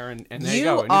it in there, and there you You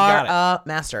go. And are you've got a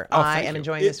master. Oh, I thank am you.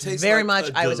 enjoying It this tastes very like much.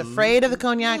 a I was afraid of the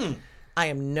cognac. I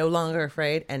am no longer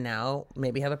afraid, and now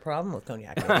maybe have a problem with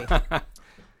cognac. Maybe.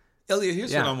 Elliot,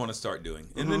 here's Yeah. what I want to start doing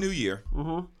in the new year.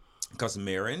 Because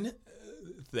Marin,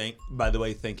 by the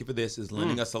way, thank you for this, is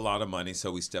lending us a lot of money,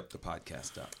 so we stepped the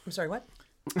podcast up. I'm sorry, what?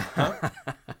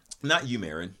 Not you,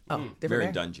 Marin. different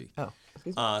Marin Marin? Dungy. Oh,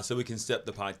 excuse me. So we can step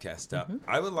the podcast up.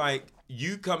 I would like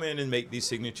you come in and make these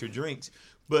signature drinks,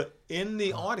 but in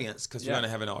the audience, because we're Yeah. going to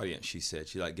have an audience, she said.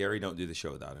 She's like, Gary, don't do the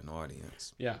show without an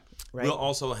audience. Yeah. Right. We'll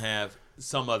also have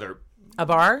some other A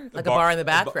bar? Like a bar in the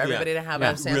back a for bar- everybody yeah. to have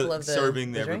Yeah. a sample really of the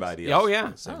serving the drinks? everybody Oh, else.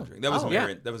 yeah. the same Oh. drink. That was Oh.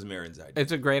 Marin. That was Marin's idea.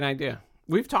 It's a great idea.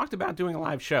 We've talked about doing a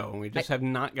live show, and we just have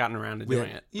not gotten around to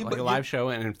doing it. Yeah, Like but a live show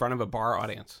and in front of a bar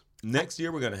audience. Next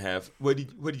year we're going to have what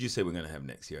did you say we're going to have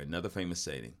next year? Another famous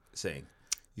saying.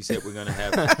 You said we're going to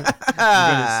have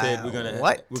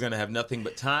What? we're going to have nothing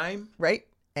but time Right?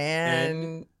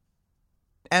 And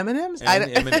M&M's? and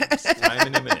M&Ms. Time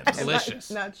and M&Ms.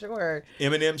 Delicious. Not sure.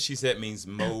 M&Ms, she said, means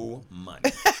mo money.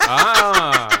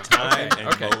 Ah, Time okay.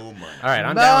 and Okay. mo money. All right,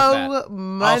 I'm down Mo with that.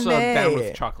 money. Also down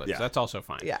with chocolates. Yeah. That's also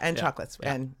fine. Yeah, and chocolates.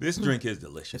 And This drink is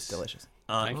delicious. it's delicious.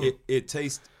 Thank you. It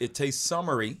tastes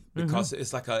summery because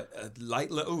it's like a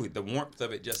light. Ooh, the warmth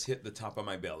of it just hit the top of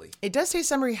my belly. It does taste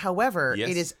summery. However, Yes.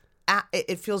 it is.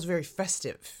 It feels very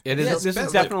festive. It is. Yes, This is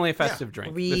festive. definitely a festive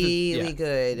drink. This is- Really yeah.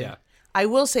 good. Yeah. I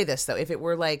will say this though: if it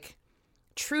were like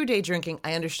true day drinking,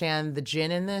 I understand the gin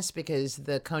in this because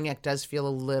the cognac does feel a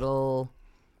little.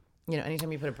 You know,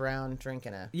 anytime you put a brown drink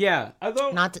in a. Yeah.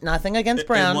 Although, Nothing against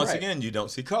brown. And once right. again, you don't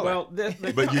see color. well,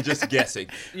 but you're just guessing.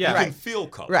 Yeah. You Right. can feel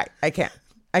color. Right. I can't.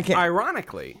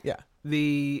 ironically, Yeah.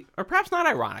 or perhaps not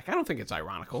ironic. I don't think it's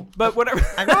ironical, but whatever.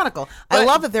 Ironical. I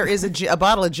love that there is a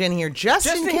bottle of gin here just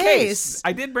Just in in case.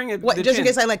 I did bring it. What? the Just in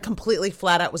gin. case I like completely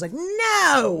flat out was like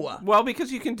no. Well,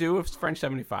 because you can do a French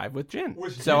 75 with gin.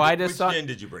 Which gin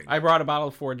did you bring? I brought a bottle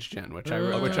of Forged gin, which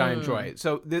I enjoy.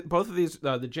 So both of these,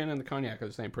 the gin and the cognac, are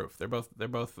the same proof. They're both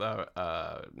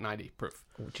 90 proof.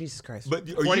 Oh, Jesus Christ. But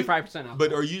are 45% you, alcohol.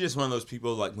 But are you just one of those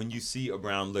people like when you see a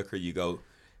brown liquor, you go,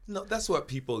 no, that's what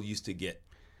people used to get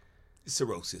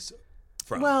cirrhosis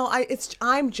from. Well,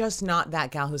 I'm just not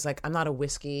that gal who's like I'm not a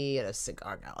whiskey and a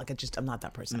cigar gal. Like I'm not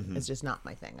that person. It's just not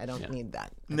my thing. I don't need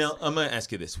that. Now I'm gonna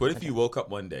ask you this: what if you woke up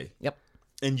one day Yep.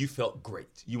 and you felt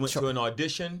great? You went to an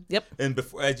audition. Yep. And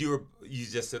before, as you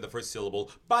just said the first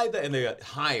syllable, and they got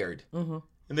hired. Mm-hmm.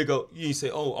 And they go, you say,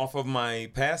 oh, off of my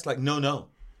past? Like, no.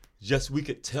 Just we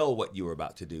could tell what you were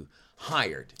about to do.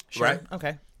 Hired, right?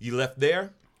 Okay. You left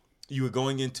there. You were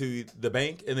going into the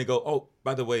bank, and they go, oh,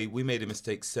 by the way, we made a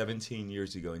mistake 17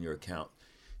 years ago in your account.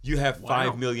 You have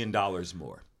 $5 million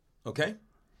more. Okay?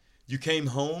 You came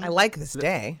home. I like this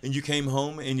day. And you came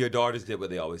home, and your daughters did what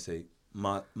they always say.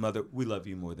 Mother, we love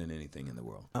you more than anything in the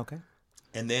world. Okay.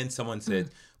 And then someone said,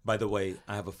 by the way,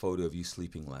 I have a photo of you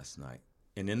sleeping last night.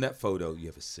 And in that photo, you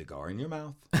have a cigar in your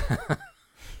mouth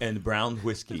and brown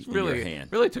whiskey in your hand.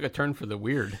 Really took a turn for the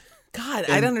weird. God,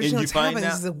 I don't understand you what's find happening. out-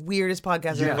 This is the weirdest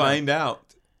podcast You ever. find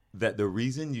out that the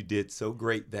reason you did so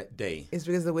great that day Is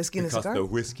because of the whiskey and the because cigar. the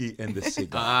whiskey and the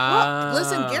cigar. Well,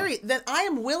 listen, Gary, then I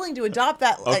am willing to adopt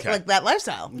that Okay. like that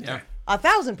lifestyle. Yeah.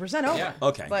 1,000% over. Yeah.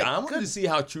 Okay, But I wanted good. to see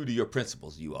how true to your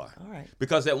principles you are. All right.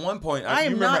 Because at one point, I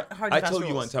am you remember, not hard and I fast told you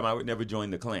one rules. time I would never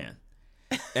join the Klan.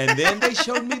 And then they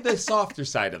showed me the softer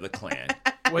side of the Klan.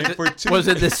 Was And it, for two- was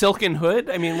it the silken hood?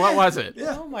 I mean, what was it?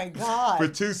 Oh my God. For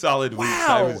 2 solid weeks,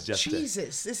 I wow. was just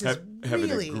Jesus, this is having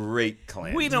really. a great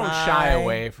Klan. We don't shy My-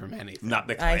 away from anything. Not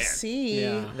the Klan. I see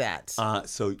Yeah. that.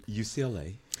 So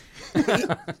UCLA.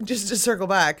 Just to circle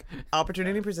back,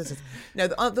 opportunity persistence. No,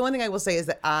 the one thing I will say is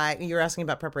that you're asking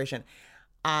about preparation.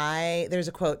 There's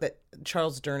a quote that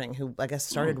Charles Durning, who I guess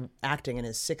started acting in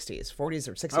his 60s, 40s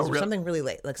or 60s or really? something really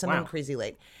late, like something Wow. crazy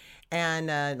late. And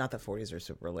not that 40s are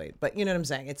super late, but you know what I'm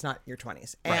saying? It's not your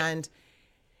 20s. Right. And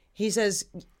he says,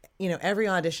 every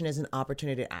audition is an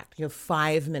opportunity to act. You have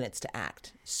 5 minutes to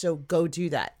act. So go do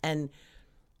that. And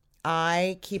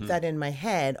I keep that in my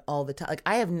head all the time. Like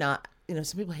I have not,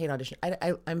 some people hate audition.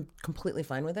 I'm completely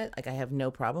fine with it. Like I have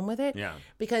no problem with it. Yeah.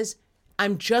 Because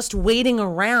I'm just waiting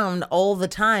around all the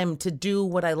time to do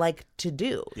what I like to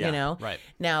do, Yeah, right.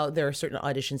 Now there are certain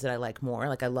auditions that I like more.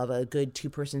 Like I love a good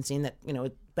 2-person scene that,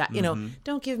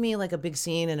 don't give me like a big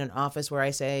scene in an office where I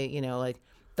say, like,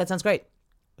 that sounds great.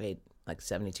 Wait, like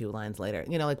 72 lines later,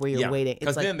 like where you're waiting. Because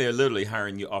It's like, then they're literally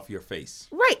hiring you off your face.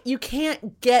 right. You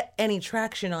can't get any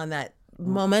traction on that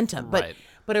momentum. Right.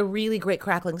 but a really great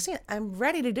crackling scene. I'm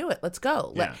ready to do it. Let's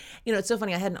go. Yeah. It's so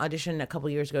funny. I had an audition a couple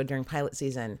years ago during pilot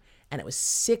season, and it was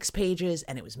 6 pages,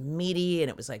 and it was meaty, and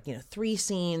it was like 3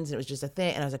 scenes, and it was just a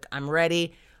thing. And I was like, I'm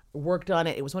ready. Worked on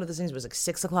it. It was one of those things. It was like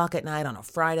 6:00 at night on a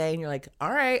Friday, and you're like, all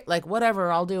right, like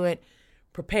whatever, I'll do it.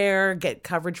 Prepare, get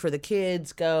coverage for the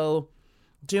kids, go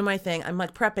do my thing. I'm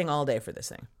like prepping all day for this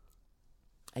thing.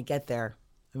 I get there.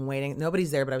 I'm waiting.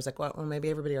 Nobody's there, but I was like, well, maybe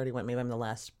everybody already went. Maybe I'm the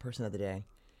last person of the day.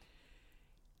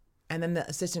 And then the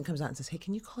assistant comes out and says, hey,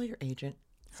 can you call your agent?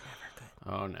 It's never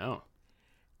good. Oh, no.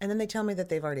 And then they tell me that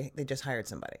they just hired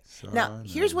somebody. Now,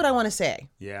 here's what I want to say.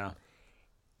 Yeah.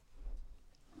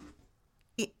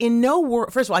 In no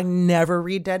world, first of all, I never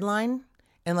read Deadline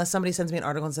unless somebody sends me an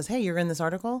article and says, hey, you're in this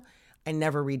article. I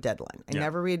never read Deadline. I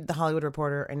never read The Hollywood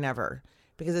Reporter. I never,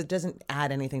 because it doesn't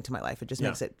add anything to my life. It just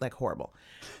makes it like horrible.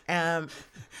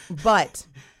 But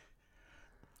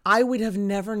I would have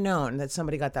never known that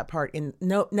somebody got that part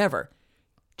never.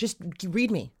 Just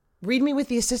read me. Read me with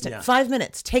the assistant. Yeah. 5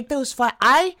 minutes. Take those 5.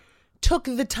 I took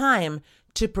the time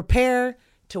to prepare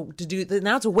to do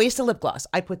now it's a waste of lip gloss.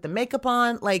 I put the makeup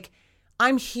on. Like,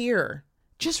 I'm here.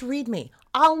 Just read me.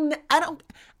 I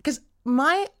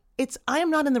am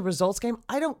not in the results game.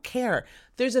 I don't care.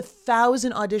 There's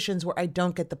 1,000 auditions where I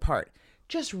don't get the part.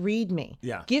 Just read me.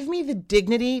 Yeah. Give Give me the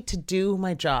dignity to do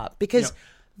my job, because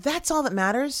that's all that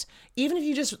matters. Even if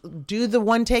you just do the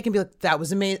one take and be like, that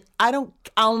was amazing.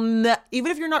 Even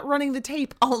if you're not running the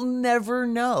tape, I'll never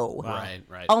know.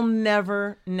 Right. I'll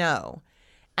never know.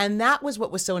 And that was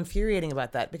what was so infuriating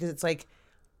about that, because it's like,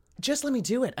 just let me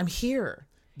do it. I'm here.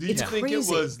 Do you It's think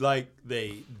crazy. it was like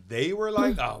they were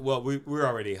like, oh, well, we're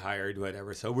already hired,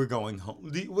 whatever, so we're going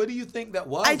home? What do you think that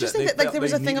was? I just think that they like there felt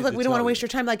was they a thing of needed like, we don't want to tell waste you? your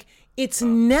time. Like, it's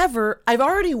never, I've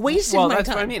already wasted Well, my that's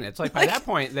time. what I mean. It's like by that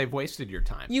point, they've wasted your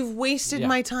time. You've wasted Yeah.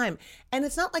 my time. And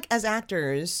it's not like, as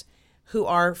actors who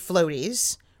are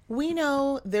floaties, we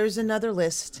know there's another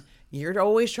list. You're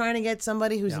always trying to get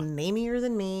somebody who's namier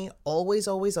than me. Always,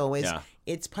 always, always. Yeah.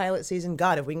 It's pilot season.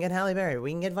 God, if we can get Halle Berry,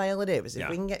 we can get Viola Davis, if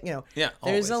we can get,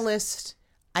 there's a always. list.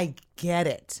 I get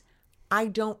it. I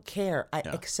don't care. I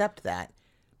accept that.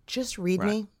 Just read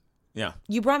me. Yeah,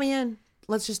 You brought me in.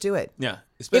 Let's just do it. yeah.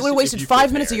 It would have wasted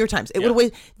 5 minutes of your time. It would have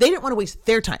wasted. They didn't want to waste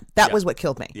their time. That was what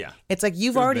killed me. Yeah. It's like,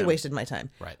 you've was already them. wasted my time.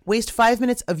 Right. Waste 5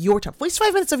 minutes of your time. Waste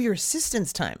 5 minutes of your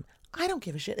assistant's time. I don't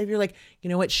give a shit. If you're like, you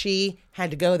know what, she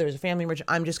had to go. There was a family emergency.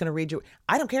 I'm just going to read you.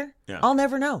 I don't care. Yeah. I'll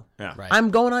never know. Yeah. Right.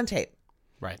 I'm going on tape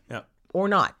Right. Yeah, or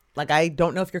not. Like, I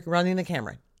don't know if you're running the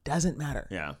camera. Doesn't matter.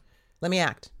 yeah. Let me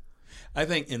act. I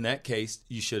think in that case,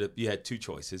 you had 2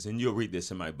 choices, and you'll read this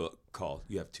in my book called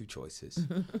 "You Have 2 Choices,"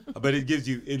 but it gives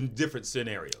you in different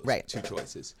scenarios. Right. 2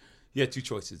 choices. You had 2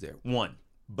 choices there. 1,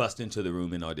 bust into the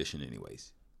room and audition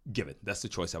anyways. Give it. That's the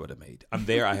choice I would have made. I'm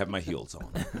there. I have my heels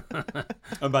on.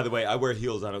 And by the way, I wear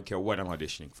heels. I don't care what I'm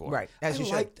auditioning for. Right, as you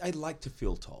should. I like to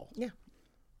feel tall. Yeah.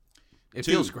 It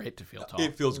 2, feels great to feel tall.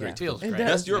 It feels great. It feels great.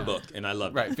 That's your Yeah. book, and I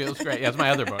love it. Right. Feels great. Yeah, that's my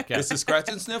other book. Yeah. It's a scratch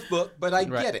and sniff book, but I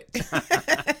Right. get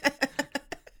it.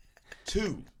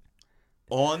 2,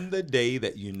 on the day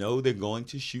that you know they're going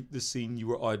to shoot the scene you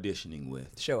were auditioning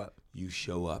with, Show up. you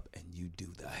show up and you do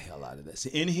the hell out of this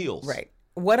in heels. Right.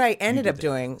 What I ended up that.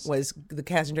 doing was the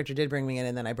casting director did bring me in,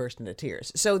 and then I burst into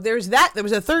tears. So there's that. There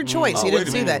was a third choice. Oh, You wait didn't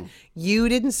a see that. minute. You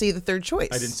didn't see the third choice.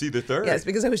 I didn't see the third. Yes,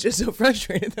 because I was just so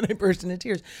frustrated that I burst into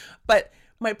tears. But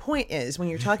my point is, when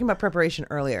you're talking about preparation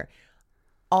earlier,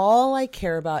 all I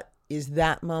care about is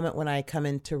that moment when I come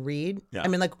in to read. Yeah. I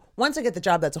mean, like, once I get the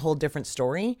job, that's a whole different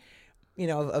story,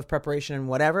 of preparation and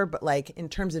whatever. But like, in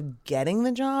terms of getting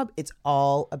the job, it's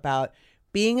all about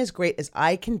being as great as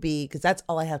I can be, because that's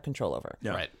all I have control over.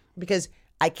 Yeah. Right. Because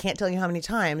I can't tell you how many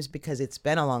times, because it's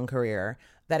been a long career,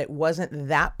 that it wasn't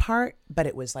that part, but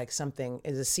it was like something,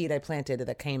 is a seed I planted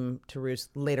that came to roost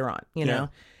later on, you know?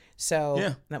 So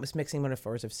Yeah. that was mixing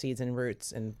metaphors of seeds and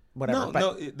roots and whatever. No, but,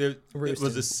 no, it roost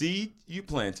was is- a seed you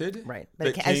planted. Right.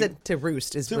 But that I came said to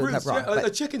roost is to really roost, wrong. yeah, but a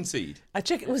chicken seed. a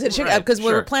chicken, was it chicken? Right, Because we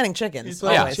were sure. planting You chickens.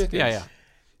 plant Yeah. always. chickens. Yeah.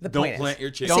 The Don't point is- plant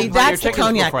your chickens. Don't See, plant your that's the chickens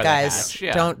cognac, before they guys. hatch,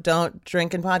 yeah. Don't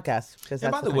drink in podcasts. Because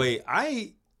And by the way,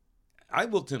 I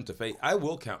will tempt the fate. I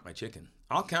will count my chicken.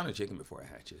 I'll count a chicken before it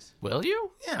hatches. Will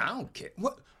you? Yeah, I don't care.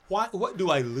 What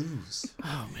do I lose?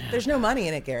 Oh man. there's no money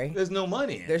in it, Gary. There's no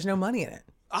money in it. There's no money in it.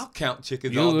 I'll count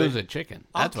chickens You all lose day. a chicken.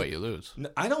 I'll That's what you lose. No,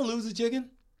 I don't lose a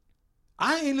chicken.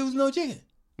 I ain't losing no chicken.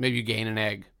 Maybe you gain an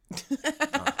egg.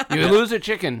 You lose a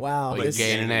chicken. Wow. But you But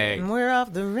gain an egg. We're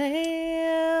off the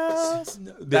rails.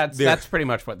 That's pretty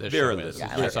much what this they're show is. listening.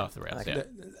 It's Yeah, I just like off the rails. like Yeah.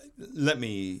 Let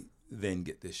me then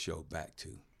get this show back to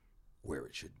where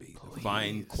it should be. The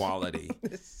fine quality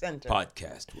The center.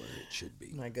 podcast where it should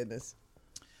be. My goodness.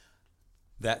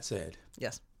 That said,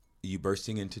 Yes. you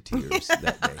bursting into tears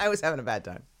that day. I was having a bad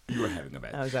time. You were having a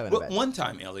bad I was having a bad time. One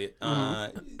time, Elliot,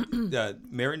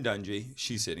 Marin Dungy,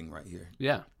 she's sitting right here.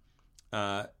 Yeah.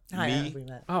 Hi, we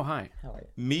met. Oh, hi. How are you?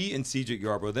 Me and Cedric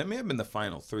Yarbrough, that may have been the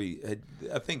final three.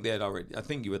 I think I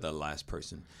think you were the last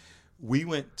person. We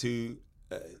went to,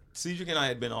 Cedric and I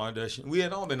had been auditioning. We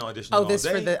had all been auditioning Oh, all this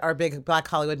day. for our big Black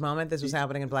Hollywood moment? This was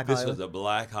happening in Black This Hollywood? was a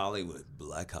Black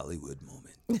Hollywood moment.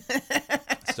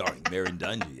 Starring Marin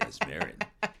Dungy as Marin.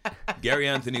 Gary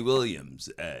Anthony Williams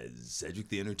as Cedric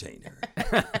the Entertainer.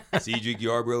 Cedric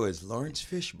Yarbrough as Lawrence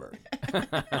Fishburne.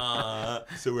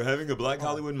 So we're having a Black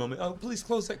Hollywood moment. Oh, please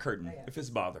close that curtain if it's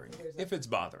bothering you. If it's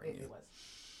bothering you.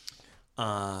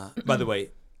 By the way,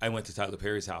 I went to Tyler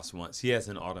Perry's house once. He has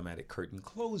an automatic curtain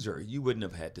closer. You wouldn't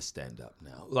have had to stand up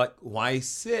now. Like, why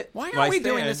sit? Why are we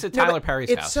doing stand? this at No, Tyler but Perry's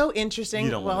it's house? so interesting.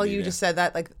 You don't wanna While be you there. just said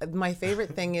that, like, my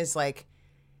favorite thing is like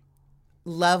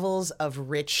levels of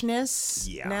richness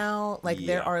Yeah. now. Like,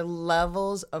 there Yeah. are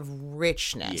levels of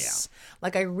richness.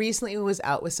 Like, I recently was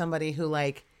out with somebody who,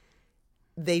 like,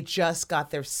 they just got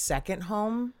their second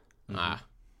home,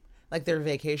 like their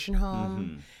vacation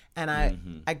home, and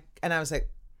I was like,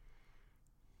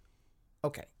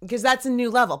 okay, because that's a new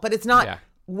level, but it's not Yeah.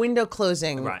 window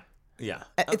closing. Right. Yeah.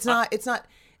 It's not.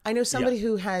 I know somebody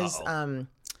who has Uh-oh.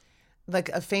 like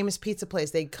a famous pizza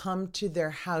place. They come to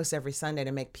their house every Sunday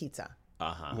to make pizza.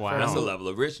 Wow. That's a level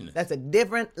of richness. That's a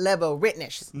different level of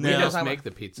richness. We Now- just make the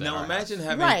pizza. at Now our imagine house.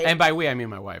 having Right. And by we, I mean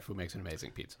my wife, who makes an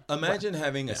amazing pizza. Imagine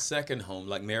having a second home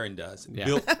like Marin does, Yeah.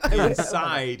 built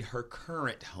inside her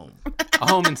current home. A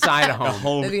home inside a home. A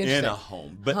home That'd be in interesting. a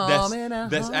home. But Home in a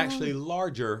that's home. actually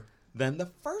larger than the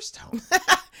first home.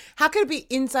 How could it be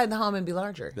inside the home and be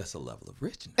larger? That's a level of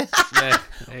richness.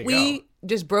 There you We go.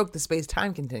 just broke the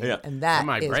space-time continuum, Yeah. and that In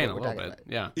my is brain a what we're little talking bit.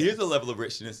 about. Yeah. Here's a level of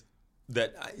richness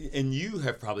that, and you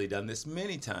have probably done this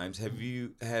many times. Have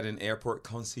you had an airport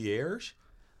concierge?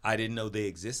 I didn't know they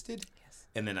existed. Yes.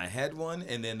 And then I had one,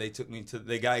 and then they took me to,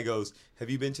 the guy goes, have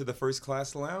you been to the first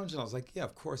class lounge? And I was like, yeah,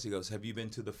 of course. He goes, have you been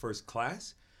to the first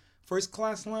class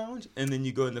lounge? And then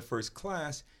you go in the first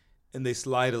class, and they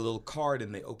slide a little card,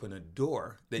 and they open a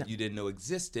door that you didn't know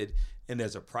existed, and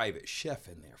there's a private chef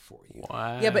in there for you.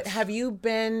 What? Yeah, but have you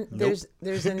been? There's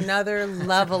another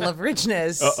level of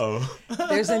richness. Uh-oh.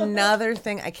 There's another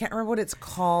thing. I can't remember what it's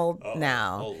called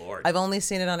now. Oh, Lord. I've only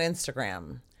seen it on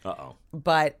Instagram. Uh-oh.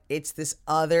 But it's this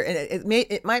other, and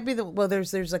it might be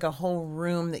there's like a whole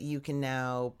room that you can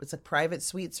now, it's like private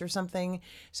suites or something.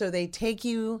 So they take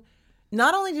you,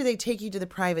 not only do they take you to the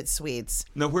private suites.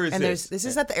 No, where is and this? This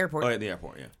is at the airport. Oh, at the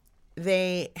airport, yeah.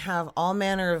 They have all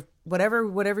manner of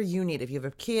whatever you need. If you have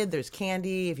a kid, there's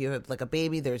candy. If you have like a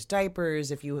baby, there's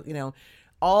diapers. If you know,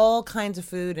 all kinds of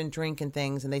food and drink and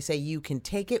things. And they say you can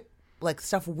take it, like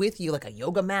stuff with you, like a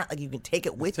yoga mat, like you can take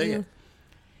it with take you. it.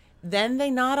 Then they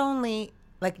not only,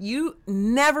 like, you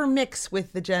never mix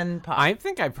with the Gen Pop. I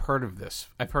think I've heard of this.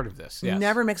 Yes.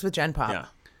 Never mix with Gen Pop. Yeah.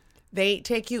 They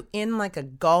take you in like a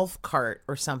golf cart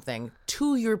or something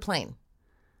to your plane.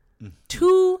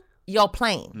 To your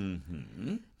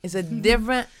plane. It's a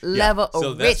different level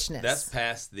of richness. That's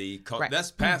past the Right.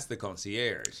 that's past the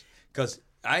concierge, because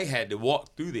I had to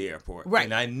walk through the airport, Right.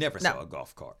 and I never No. saw a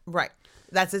golf cart. Right.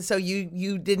 That's it. So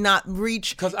you did not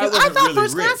reach. 'Cause I wasn't thought really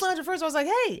first class rich. lounge at first. I was like,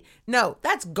 hey, no,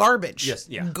 that's garbage. Yes,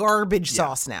 yeah. Garbage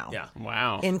sauce now. Yeah.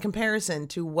 Wow. In comparison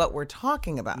to what we're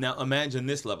talking about. Now imagine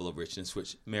this level of richness,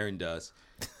 which Marin does.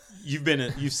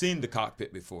 You've seen the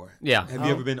cockpit before. Yeah. Have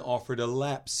you ever been offered a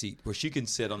lap seat where she can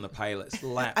sit on the pilot's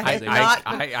lap? I as have they not.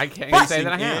 I can't say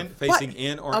that I have. Facing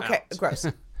in or out. Okay, gross.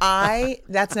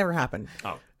 That's never happened.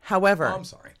 Oh. However, Oh, I'm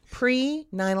sorry. pre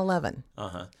 9/11,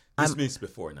 Uh-huh. This means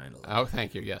before 9/11. Oh,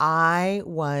 thank you. Yes. I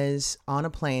was on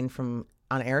a plane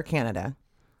on Air Canada,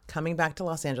 coming back to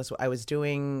Los Angeles. I was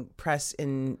doing press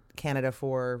in Canada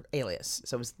for Alias,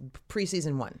 so it was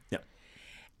pre-season 1. Yeah.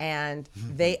 And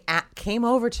they came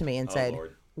over to me and said,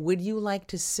 Lord. "Would you like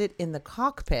to sit in the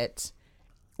cockpit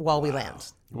while we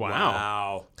land?"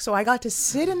 Wow. So I got to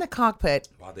sit in the cockpit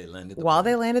While they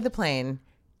landed the plane,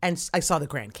 and I saw the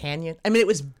Grand Canyon. I mean, it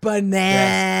was gotta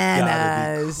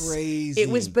bananas. be crazy. It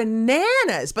was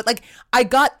bananas. But like, I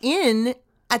got in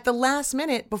at the last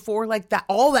minute before like that.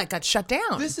 All that got shut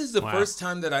down. This is the first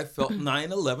time that I felt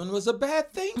 9/11 was a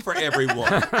bad thing for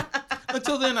everyone.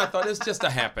 Until then, I thought it's just a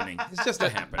happening. It's just a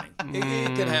happening.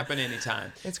 It can happen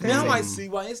anytime. It's crazy. Now I see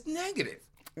why it's negative.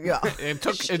 yeah. It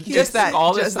took Just that-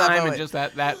 all this just that time and moment. just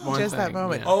that one Just that thing.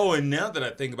 moment. Yeah. Oh, and now that I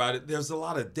think about it, there's a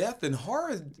lot of death and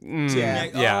horror. yeah,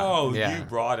 Oh, yeah. you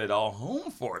brought it all home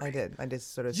for me. I did. I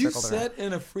just sort of You circled around. sat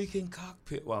in a freaking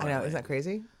cockpit while I know. I Isn't that landed.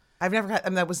 crazy? I've never had. I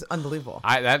mean, that was unbelievable.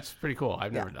 That's pretty cool.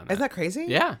 I've never done that. Isn't that crazy?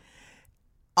 Yeah.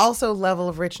 Also, level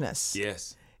of richness.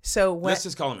 Yes. So when, Let's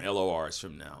just call them LORs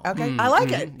from now on. okay, I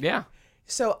like it. Yeah.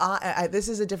 So this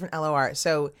is a different LOR.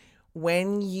 So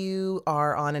when you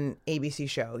are on an ABC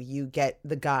show, you get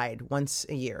the guide once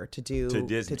a year to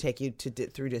Disney. take you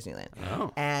through Disneyland.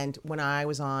 Oh. And when I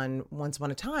was on Once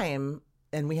Upon a Time,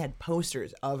 and we had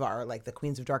posters of our like the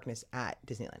Queens of Darkness at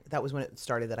Disneyland. That was when it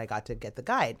started that I got to get the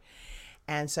guide.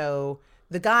 And so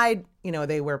the guide, you know,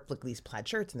 they wear like these plaid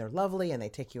shirts and they're lovely and they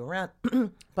take you around,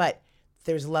 but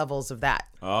there's levels of that.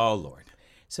 Oh, Lord.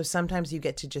 So sometimes you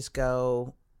get to just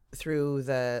go through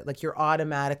like you're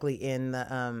automatically in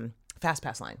the Fast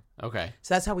Pass line. Okay.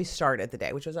 So that's how we started the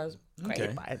day, which I was great.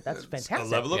 Okay. That's fantastic. A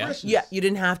level of Yeah. richness. Yeah, you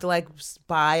didn't have to like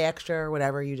buy extra or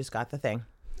whatever. You just got the thing.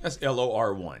 That's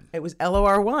LOR1. It was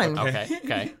LOR1.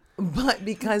 Okay. But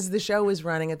because the show was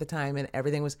running at the time and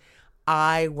everything was,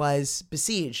 I was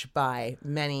besieged by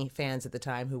many fans at the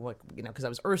time who were, you know, because I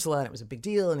was Ursula and it was a big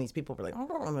deal and these people were like,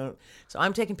 oh. So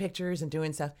I'm taking pictures and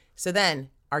doing stuff. So then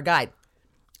our guide,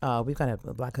 we've got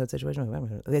a black coat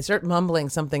situation. They start mumbling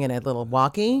something in a little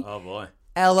walkie. Oh, boy.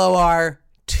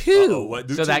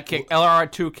 LOR2 So that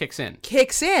LRR2 kicks in.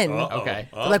 kicks in. Okay.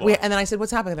 Like and then I said,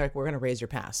 what's happening? They're like, we're going to raise your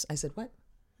pass. I said, what?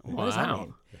 What does that Wow.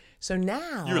 mean? So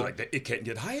now, You're like, it can't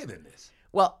get higher than this.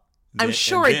 well, I'm Then-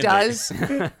 sure and it then does.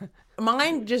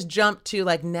 Mine just jumped to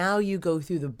like now you go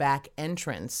through the back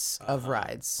entrance of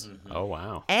rides, Oh,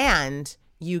 wow. and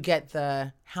you get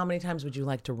the how many times would you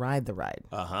like to ride the ride,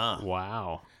 Uh-huh.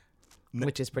 Wow.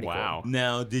 which is pretty Wow.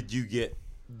 Now, did you get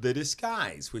the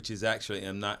disguise, which is actually,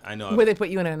 cool. Where they put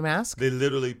you in a mask, they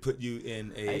literally put you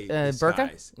in a burqa?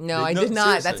 disguise. No, I did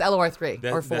not. seriously. That's LOR3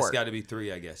 or 4. That's got to be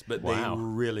 3, I guess. But Wow. they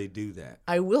really do that.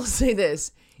 I will say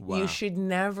this: Wow. you should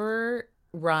never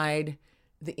ride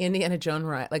the Indiana Jones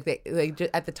ride. Like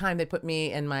at the time they put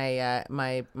me and my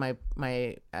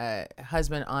my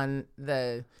husband on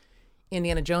the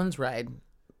Indiana Jones ride.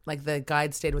 Like the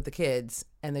guide stayed with the kids,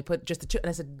 and they put just the two. And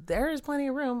I said, "There is plenty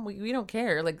of room. We don't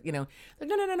care." Like no.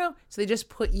 So they just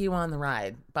put you on the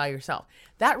ride by yourself.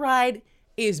 That ride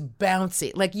is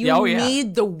bouncy. Like you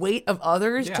need the weight of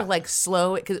others to like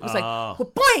slow it because it was like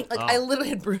boing. Like I literally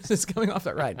had bruises coming off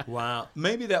that ride. Wow.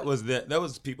 Maybe that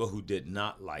was people who did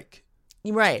not like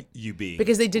Right. you being.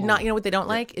 Because they did not, you know what they don't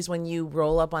like is when you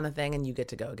roll up on a thing and you get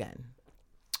to go again.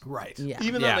 Right. Yeah.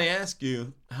 Even Yeah. though they ask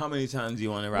you how many times do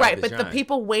you want to ride Right, this but the ride.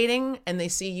 people waiting and they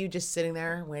see you just sitting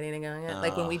there waiting and going,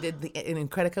 like when we did an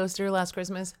Incredicoaster last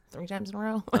Christmas 3 times in a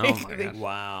row. Oh, Like, my they- God.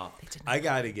 Wow. I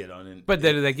got to get on it. But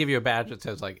then they give you a badge that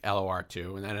says like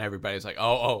LOR2, and then everybody's like,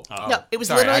 oh. No, it was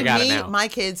Sorry, I literally got it me, now. my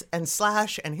kids, and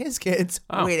Slash and his kids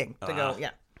waiting to go.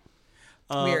 Yeah.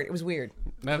 Weird. It was weird.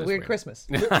 That is Weird weird. Christmas.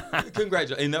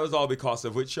 Congratulations. And that was all because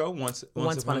of which show? Once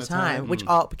Upon a Time, which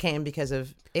all came because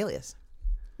of Alias.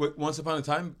 Wait, Once Upon a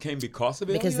Time came because of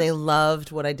it? Because they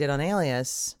loved what I did on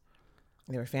Alias.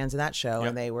 They were fans of that show, Yep.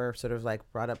 and they were sort of like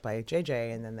brought up by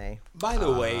JJ, and then they. By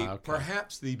the way, okay.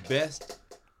 perhaps the best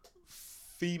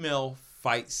female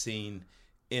fight scene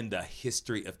in the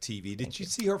history of TV. Did you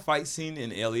see her fight scene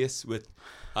in Alias with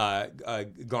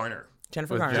Garner?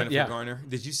 Jennifer With Garner. Jen- Jennifer Yeah. Garner.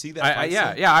 Did you see that? Fight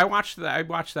scene? Yeah. I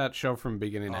watched that show from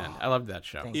beginning to end. I loved that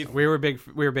show. you. We were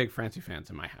big Francie fans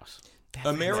in my house.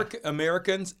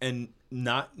 Americans and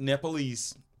not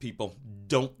Nepalese people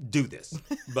don't do this,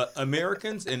 but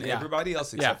Americans and everybody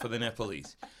else except for the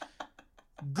Nepalese.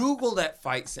 Google that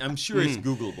fight scene. I'm sure it's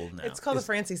Googleable now. It's called the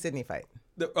Francie Sydney fight.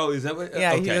 Is that what?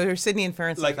 Yeah, okay. you're Sydney and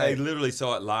Francie Like I fight. literally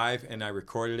saw it live and I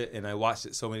recorded it and I watched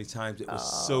it so many times. It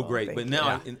was so great. thank But you.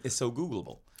 now it's so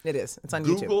Googleable. It is. It's on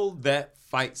YouTube. Google that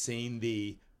fight scene,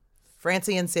 the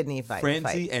Francie and Sydney fight.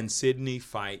 Francie and Sydney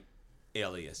fight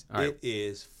Alias. right. It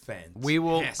is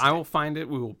fantastic. I will find it.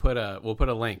 We'll put a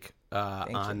link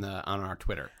on our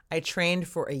Twitter. I trained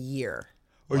for a year.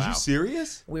 Are you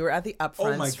serious? We were at the my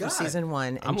upfronts for God. season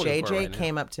 1, I'm and looking for it JJ right now.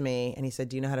 came up to me and he said,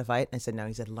 "Do you know how to fight?" And I said, "No."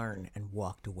 He said, "Learn," and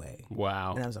walked away.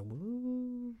 Wow. And I was like,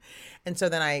 "Woo!" And so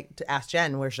then I asked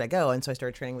Jen, "Where should I go?" And so I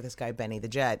started training with this guy, Benny the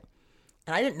Jet.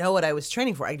 And I didn't know what I was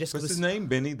training for. I just What's was his name?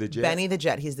 Benny the Jet? Benny the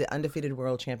Jet. He's the undefeated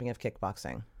world champion of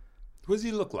kickboxing. What does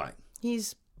he look like?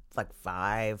 He's like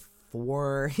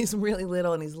 5'4". He's really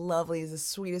little and he's lovely. He's the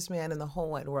sweetest man in the whole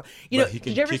wide world. You But know, he can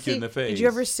did you ever kick you see? in the face. Did you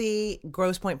ever see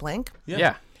Grosse Point Blank?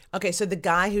 Yeah. Okay, so the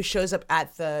guy who shows up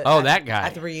at the that guy.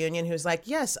 at the reunion, who's like,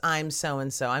 "Yes, I'm so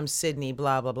and so. I'm Sydney,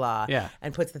 blah blah blah." Yeah.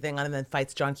 and puts the thing on and then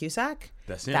fights John Cusack.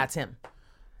 That's him. That's him.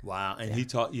 Wow. And he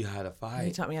taught you how to fight.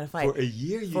 He taught me how to fight. For a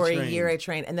year you For trained. a year I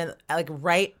trained, and then like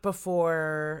right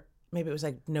before, maybe it was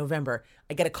like November,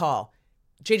 I get a call.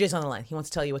 JJ's on the line. He wants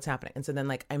to tell you what's happening. And so then,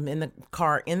 like, I'm in the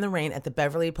car in the rain at the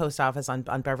Beverly post office on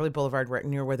Beverly Boulevard, right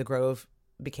near where the Grove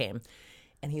became.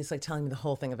 And he's like telling me the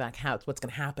whole thing about how what's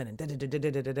going to happen and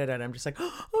and I'm just like,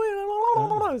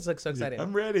 oh, I was like so excited.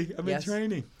 I'm ready. I'm in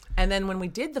training. And then when we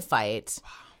did the fight,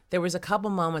 there was a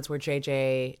couple moments where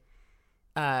JJ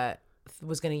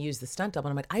was going to use the stunt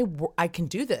double. And I'm like, I can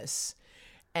do this.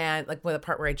 And like with the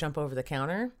part where I jump over the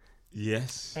counter.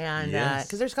 Yes. And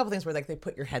because there's a couple things where like they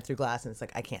put your head through glass and it's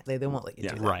like, I can't. They won't let you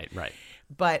do that. Right.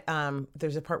 But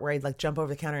there's a part where I like jump over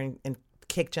the counter and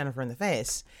kick Jennifer in the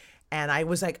face. And I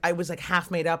was like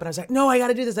half made up, and I was like, no, I got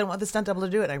to do this. I don't want the stunt double to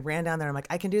do it. And I ran down there. I'm like,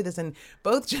 I can do this. And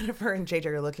both Jennifer and JJ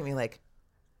are looking at me like,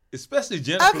 especially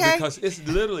Jennifer, okay, because it's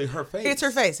literally her face. It's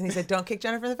her face. And he said, don't kick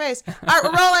Jennifer in the face. All right,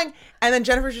 we're rolling. And then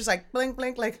Jennifer's just like, blink,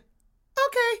 blink, like,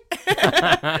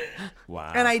 okay.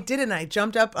 Wow. And I did it, and I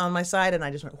jumped up on my side, and I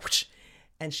just went, whoosh,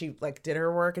 and she like did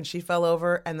her work, and she fell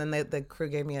over, and then the crew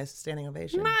gave me a standing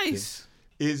ovation. Nice.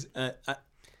 I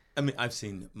mean, I've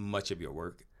seen much of your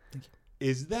work. Thank you.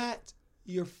 Is that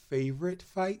your favorite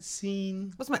fight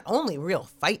scene? It was my only real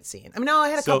fight scene. I mean, no, I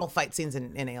had a couple fight scenes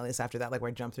in Alias after that, like where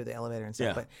I jumped through the elevator and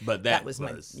stuff. Yeah, but that was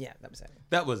it.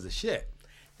 That was the shit.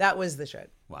 That was the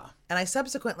shit. Wow. And I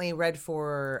subsequently read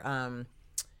for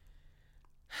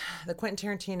the Quentin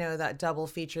Tarantino, that double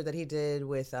feature that he did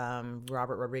with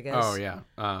Robert Rodriguez. Oh yeah.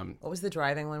 What was the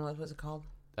driving one? What was it called?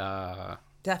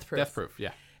 Death Proof. Death Proof.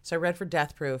 Yeah. So I read for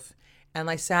Death Proof, and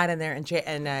I sat in there, and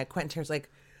Quentin Tarantino's like,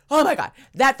 oh my God,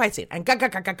 that fight scene, and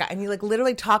and he like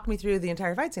literally talked me through the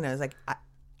entire fight scene. I was like,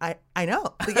 I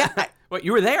know, yeah. What,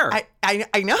 you were there?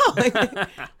 I know,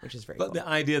 which is very cool. But the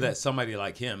idea that somebody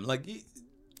like him, like,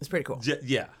 it's pretty cool.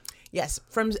 Yeah. Yes,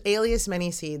 from Alias, many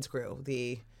seeds grew.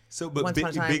 But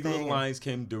Big Little Lies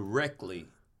came directly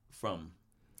from.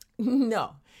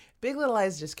 No, Big Little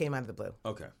Lies just came out of the blue.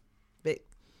 Okay.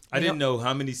 I didn't know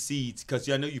how many seeds, because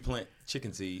I know you plant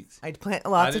chicken seeds. I plant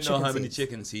lots of chicken seeds. I didn't know how many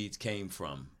chicken seeds came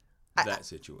from that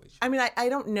situation. I mean, I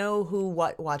don't know who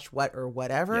watched what or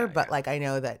whatever, but like I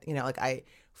know that, you know, like I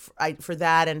for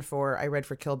that and I read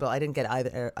for Kill Bill, I didn't get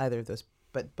either of those,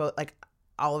 but both, like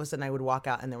all of a sudden I would walk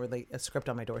out and there were like a script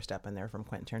on my doorstep and they're from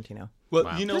Quentin Tarantino. Well,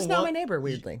 wow. You know just what? Not my neighbor,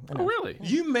 weirdly. Oh, really?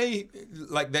 You may,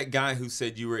 like that guy who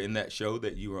said you were in that show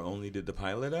that you only did the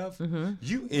pilot of. Mm-hmm.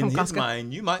 You, in his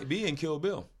mind, you might be in Kill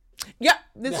Bill. Yeah,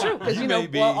 that's true. Because, you know,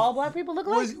 all black people look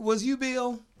alike. Was you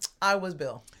Bill? I was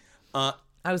Bill. I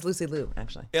was Lucy Liu,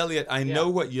 actually. Elliot, I know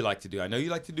what you like to do. I know you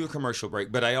like to do a commercial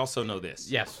break, but I also know this.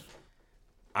 Yes.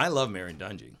 I love Marion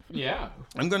Dungey. Yeah.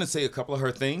 I'm going to say a couple of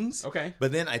her things. Okay.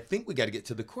 But then I think we got to get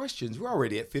to the questions. We're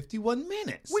already at 51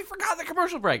 minutes. We forgot the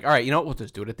commercial break. All right, you know what? We'll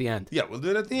just do it at the end. Yeah, we'll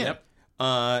do it at the end. Yep.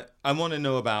 I want to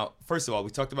know about, first of all, we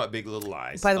talked about Big Little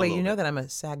Lies. By the way, you know that I'm a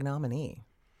SAG nominee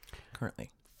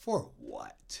currently. For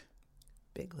what?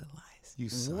 Big Little Lies. You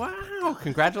son wow.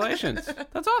 Congratulations.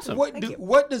 That's awesome.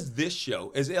 What does this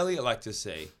show, as Elliot likes to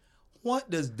say, what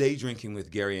does Day Drinking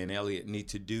with Gary and Elliot need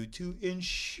to do to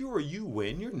ensure you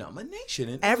win your nomination?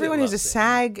 And everyone who's a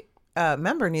SAG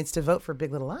member needs to vote for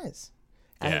Big Little Lies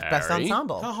as best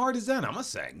ensemble. How hard is that? I'm a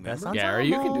SAG member. Gary,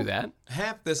 you can do that.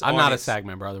 Half this. I'm not a SAG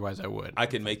member, otherwise I would. I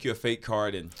can make you a fake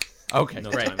card and. Okay,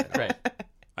 great.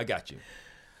 I got you.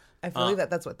 I believe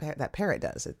that's what that parrot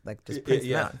does. It like just prints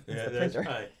them out. Yeah, that's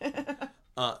right.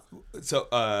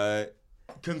 So,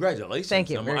 congratulations. Thank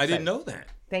you. I didn't know that.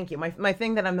 Thank you. My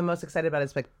thing that I'm the most excited about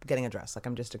is like getting a dress. Like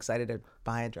I'm just excited to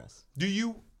buy a dress. Do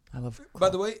you? I love. By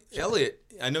the way, Elliot,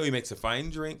 I know he makes a fine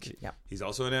drink. Yep. He's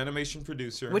also an animation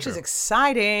producer, which is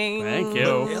exciting. Thank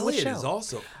you. Elliot is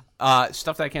also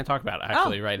stuff that I can't talk about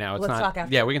actually right now. It's let's not. Talk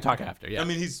after. Yeah, we can talk after. Yeah. I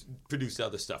mean, he's produced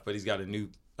other stuff, but he's got a new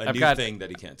thing that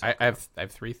he can't talk about. I about.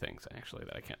 have 3 things actually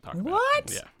that I can't talk about.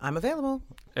 What? Yeah. I'm available.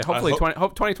 Hopefully,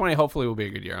 2020 hopefully will be a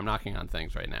good year. I'm knocking on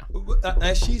things right now.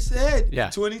 As she said, yeah.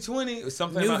 2020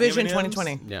 something new about vision. M&Ms.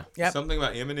 2020. Yeah. Yep. Something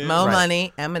about M&Ms. Mo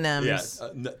money, M&Ms.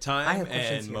 Yeah. Time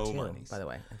and Mo money. By the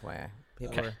way,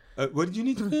 FYI. What did you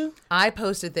need to do? I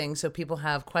posted things so people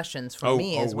have questions for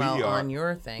me as well on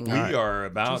your thing. We are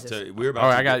about to. We're about. Oh,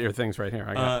 I got your things right here.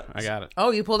 I got it.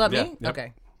 Oh, you pulled up me? Yep.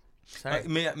 Okay. Sorry.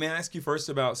 May I ask you first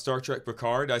about Star Trek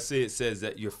Picard? I see it says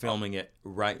that you're filming it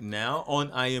right now on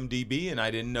IMDb, and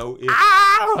I didn't know if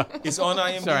it's on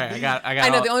IMDb. Sorry, I got. I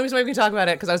know the only reason why we can talk about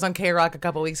it because I was on K-Rock a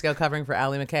couple weeks ago covering for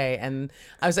Allie McKay, and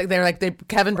I was like,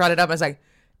 Kevin brought it up. I was like,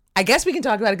 I guess we can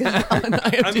talk about it because it's on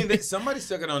IMDb. I mean, somebody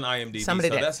stuck it on IMDb. Somebody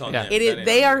did. That's on yeah. them. It is.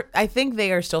 They are. I think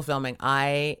they are still filming.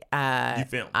 You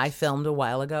filmed. I filmed a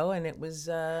while ago, and it was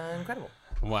incredible.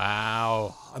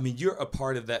 Wow. I mean, you're a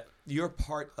part of that. You're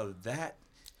part of that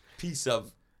piece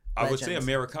of I would say legends.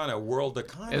 Americana, world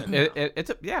economy.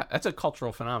 That's a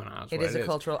cultural phenomenon. It is a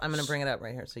cultural. I'm going to bring it up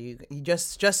right here, so you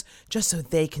just so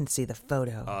they can see the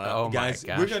photo. Oh guys,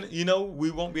 my we're gosh. gonna, we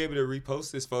won't be able to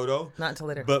repost this photo. Not until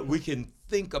later. But we can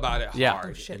think about it Yeah.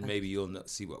 hard, Oh, shit. and maybe you'll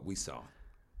see what we saw.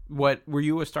 What were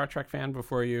you a Star Trek fan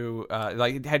before you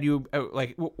had you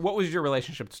what was your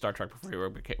relationship to Star Trek before you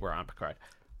were on Picard?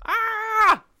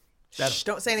 Ah! Shh,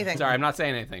 don't say anything. Sorry, I'm not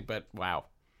saying anything, but wow.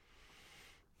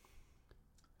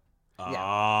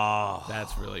 Ah,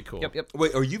 That's really cool. Yep.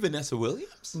 wait, are you Vanessa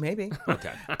Williams? Maybe.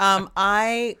 Okay.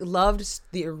 I loved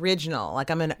the original. Like,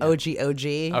 I'm an OG.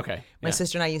 Okay. My Yeah.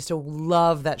 sister and I used to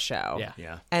love that show. Yeah.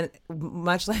 Yeah. And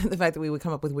much like the fact that we would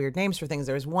come up with weird names for things,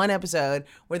 there was one episode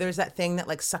where there's that thing that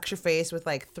like sucks your face with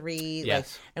like three,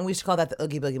 Yes. and we used to call that the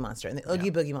Oogie Boogie Monster. And the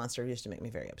Oogie Boogie Monster used to make me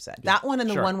very upset. That one and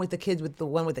the Sure. one with the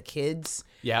kids,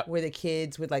 Yeah. where the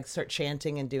kids would like start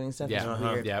chanting and doing stuff. Yeah. was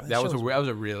weird. Yeah. That That was show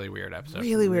a really weird episode.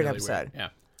 Really weird episode. Yeah.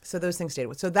 So those things stayed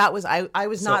with. So that was I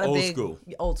was not a old big school.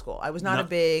 old school. I was not a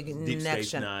big Deep next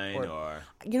Space gen. Nine or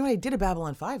You know, I did a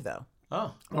Babylon 5 though.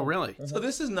 oh. Oh, really? So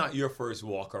this is not your first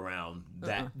walk around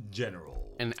that general.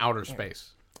 In outer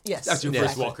space. Yes, That's your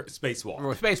exactly. first spacewalk.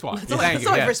 Or spacewalk. It's Thank you.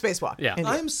 only Yeah. for spacewalk. Yeah. Indeed.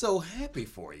 I'm so happy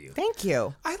for you. Thank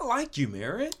you. I like you,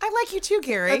 Merritt. I like you too,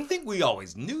 Gary. I think we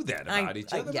always knew that about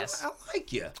each other. yes. But I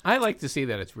like you. I like to see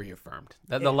that it's reaffirmed.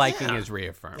 That the liking is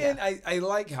reaffirmed. And I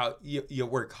like how you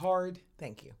work hard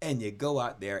Thank you. and you go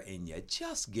out there and you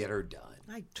just get her done.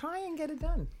 I try and get it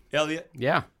done. Elliot,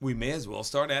 Yeah. we may as well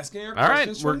start asking her All right,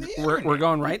 questions we're from the we're internet.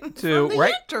 going right to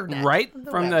the internet. right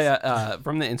The from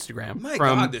the Instagram. My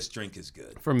from God, this drink is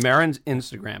good. from Marin's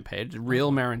Instagram page, real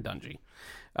Marin Dungy.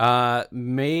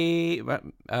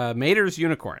 Mater's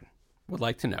Unicorn would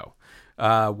like to know,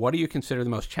 what do you consider the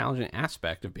most challenging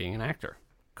aspect of being an actor?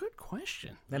 Good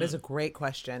question. That is a great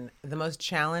question. The most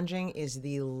challenging is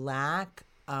the lack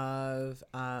of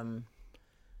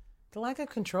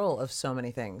control of so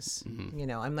many things. You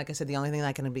know, I'm like I said, the only thing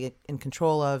I can be in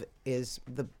control of is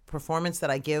the performance that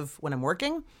I give when I'm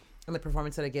working and the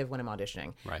performance that I give when I'm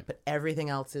auditioning. Right. But everything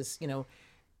else is,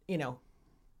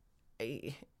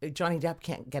 Johnny Depp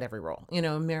can't get every role.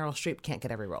 Meryl Streep can't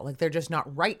get every role. Like, they're just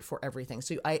not right for everything.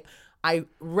 So I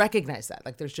recognize that.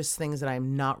 Like, there's just things that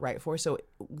I'm not right for. So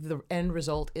the end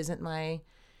result isn't my,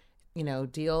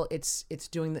 deal. It's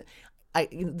doing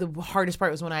the hardest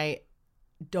part was when I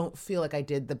don't feel like I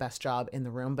did the best job in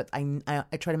the room, but I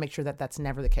try to make sure that that's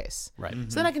never the case. Right.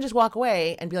 So then I can just walk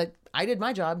away and be like, I did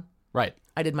my job. Right.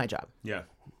 I did my job. Yeah.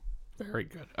 Very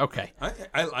good. Okay.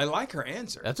 I like her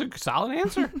answer. That's a solid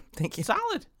answer. Thank you.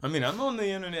 Solid. I mean, I'm on the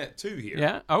internet too here.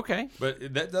 Yeah. Okay.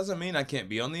 But that doesn't mean I can't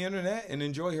be on the internet and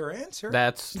enjoy her answer.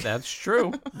 That's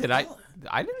true.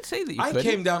 I didn't say that you I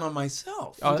couldn't. came down on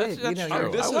myself. Oh, did. that's You know,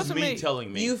 true. This That is wasn't me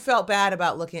telling me. You felt bad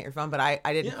about looking at your phone, but I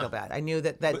didn't Yeah. feel bad. I knew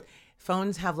that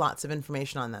phones have lots of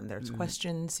information on them. There's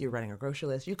questions. You're running a grocery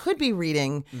list. You could be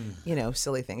reading,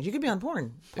 silly things. You could be on You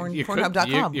could-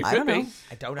 Pornhub.com. you I could don't know. be.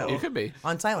 I don't know. You could be.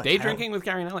 On silent. Day Drinking with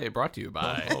Gary and Elliot brought to you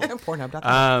by.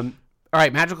 Pornhub.com. All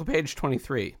right, Magical Page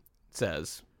 23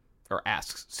 says, or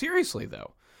asks, seriously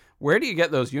though, where do you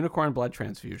get those unicorn blood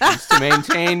transfusions to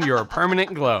maintain your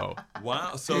permanent glow?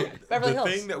 Wow. So Beverly the Hills.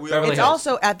 thing that we Beverly always It's Hills.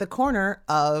 also at the corner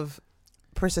of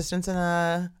Persistence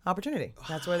and Opportunity.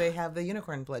 That's where they have the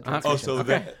unicorn blood transfusion. Oh, so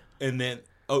that, and then,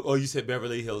 you said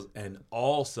Beverly Hills, and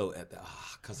also at the,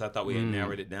 because I thought we had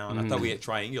narrowed it down. I thought we had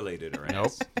triangulated her.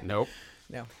 Nope.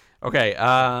 No. Okay.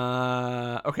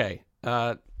 Okay.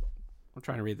 I'm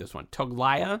trying to read this one.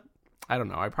 Toglaya. I don't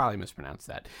know. I probably mispronounced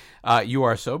that. You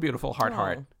are so beautiful, heart.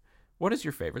 Oh. What is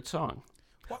your favorite song?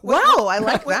 Wow, I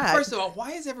like that. First of all,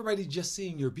 why is everybody just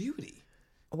seeing your beauty?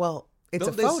 Well, it's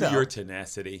Don't a they photo. see your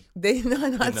tenacity? They not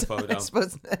in the so, photo? I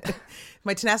suppose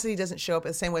my tenacity doesn't show up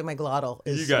the same way my glottal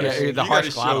is. You got Yeah, to the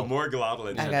harsh show glottal. more glottal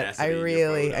and I tenacity. in your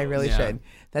really photos. Yeah. should.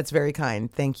 That's very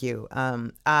kind. Thank you.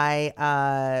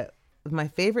 My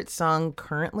favorite song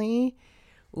currently.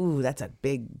 Ooh, that's a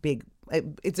big.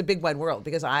 It's a big wide world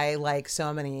because I like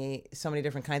so many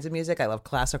different kinds of music. I love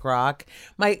classic rock.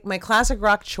 My classic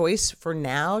rock choice for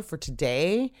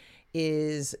today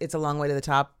is "It's a Long Way to the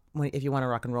Top." If you want to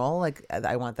rock and roll, like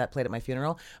I want that played at my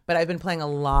funeral. But I've been playing a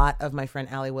lot of my friend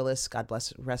Allie Willis, God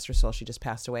bless, rest her soul. She just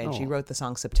passed away, and she wrote the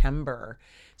song September.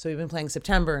 So we've been playing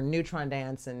September and Neutron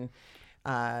Dance and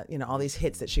all these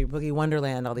hits that Boogie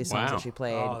Wonderland, all these songs Wow. that she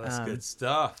played. Oh, that's good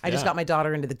stuff. I just got my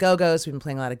daughter into the Go-Go's. We've been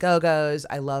playing a lot of Go-Go's.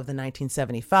 I love the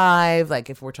 1975, like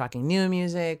if we're talking new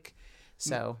music.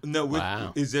 So No,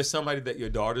 Wow. is there somebody that your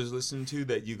daughter's listening to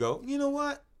that you go, you know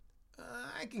what?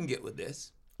 I can get with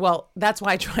this. Well, that's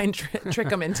why I try and trick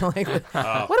them into like, what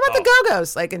about the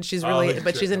Go-Go's? Like, and she's really,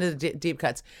 but she's into deep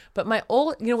cuts. But my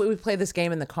old, we play this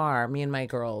game in the car, me and my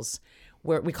girls,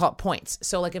 where we call it points.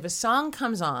 So like if a song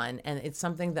comes on and it's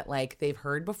something that like they've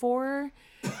heard before,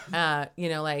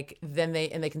 like then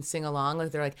they can sing along. Like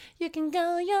they're like, you can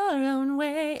go your own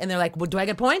way. And they're like, well, do I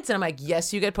get points? And I'm like,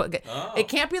 yes, you get points. It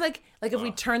can't be like if we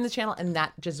turn the channel and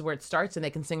that just is where it starts and they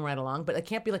can sing right along, but it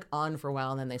can't be like on for a while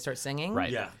and then they start singing.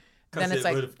 Right. Yeah. Then it's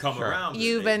like, would have come around.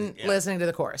 You've been listening to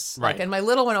the chorus. Right. Like, and my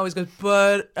little one always goes,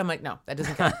 but I'm like, no, that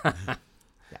doesn't count.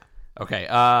 Okay.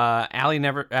 Allie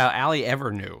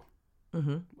ever knew.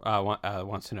 Mm-hmm.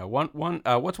 Wants to know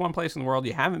what's one place in the world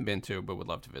you haven't been to but would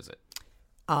love to visit?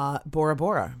 Bora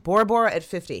Bora. Bora Bora at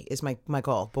 50 is my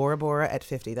goal. Bora Bora at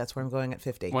 50. That's where I'm going at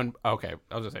 50. I was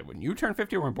gonna say when you turn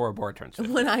 50 or when Bora Bora turns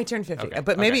 50. When I turn 50. Okay.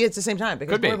 But maybe it's the same time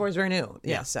because Could be. Bora Bora is very new.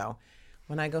 Yeah. So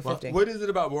when I go 50. What is it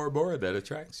about Bora Bora that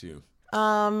attracts you?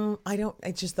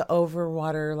 It's just the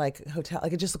overwater like hotel.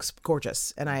 Like it just looks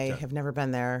gorgeous, and I have never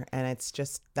been there. And it's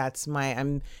just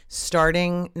I'm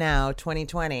starting now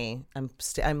 2020.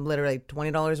 I'm literally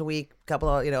 $20 a week, couple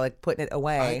of like putting it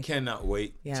away. I cannot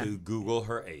wait to Google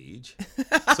her age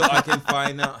so I can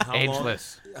find out how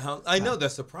Ageless. I know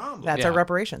that's the problem. That's our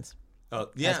reparations.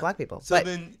 Yeah. As black people. So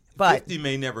but 50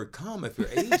 may never come if you're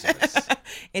ageless.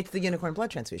 It's the unicorn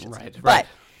blood transfusions. Right. But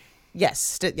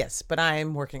yes, but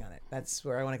I'm working on it. That's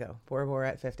where I want to go. Bora Bora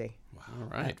at 50. All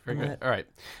right, very good. All right.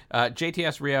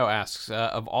 JTS Rio asks,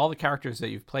 of all the characters that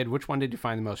you've played, which one did you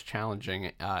find the most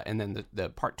challenging? And then the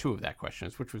part two of that question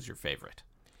is, which was your favorite?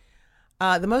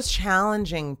 The most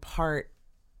challenging part,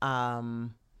 the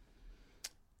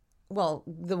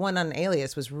one on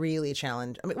Alias was really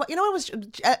challenging. I mean,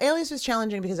 Alias was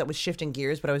challenging because it was shifting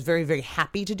gears, but I was very, very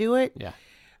happy to do it. Yeah.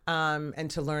 And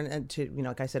to learn and to,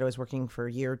 like I said, I was working for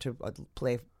a year to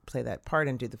play that part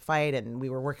and do the fight. And we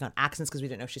were working on accents because we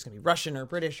didn't know if she's going to be Russian or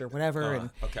British or whatever.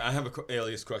 Okay, I have a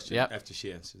Alias question after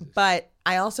she answers this. But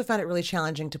I also found it really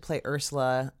challenging to play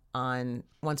Ursula on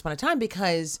Once Upon a Time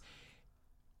because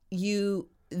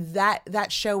that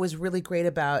show was really great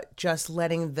about just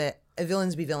letting the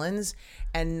villains be villains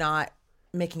and not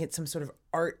making it some sort of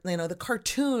art. The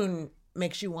cartoon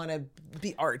makes you want to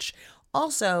be arch.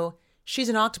 Also, she's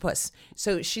an octopus,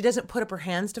 so she doesn't put up her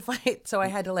hands to fight. So I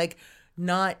had to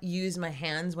not use my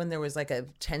hands when there was a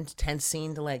tense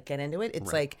scene to get into it.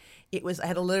 It's I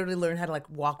had to literally learn how to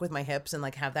walk with my hips and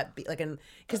have that be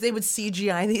because they would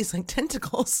CGI these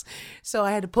tentacles. So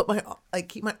I had to put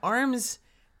keep my arms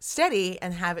steady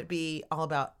and have it be all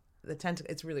about the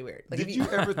tentacle. It's really weird. Did you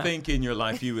ever think in your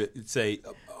life you would say,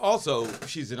 also,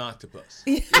 she's an octopus?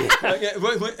 At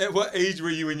what age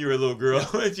were you when you were a little girl?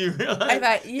 Did you realize?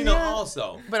 I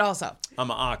thought, But also,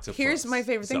 I'm an octopus. Here's my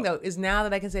favorite thing, though, is now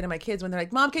that I can say to my kids when they're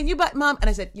like, Mom, can you butt Mom? And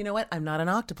I said, you know what? I'm not an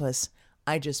octopus.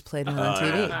 I just played it on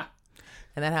TV.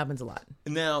 And that happens a lot.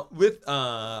 Now, with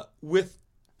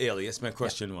Alias, my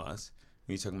question was,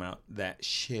 when you're talking about that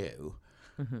show,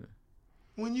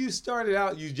 when you started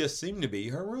out, you just seemed to be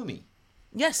her roomie.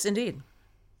 Yes, indeed.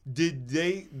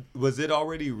 Was it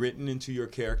already written into your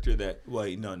character that,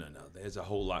 wait, no, there's a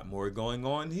whole lot more going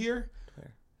on here?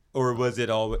 Or was it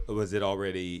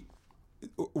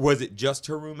just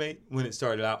her roommate when it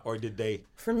started out, or did they?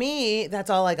 For me, that's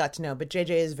all I got to know. But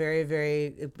JJ is very,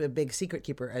 very a big secret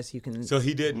keeper, as you can. So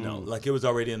he did know, it was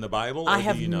already in the Bible. I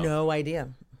have no idea.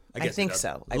 I think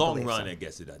so. Long run, I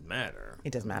guess it doesn't matter.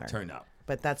 It doesn't matter. It turned out.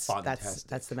 But that's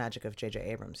the magic of J.J.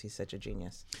 Abrams. He's such a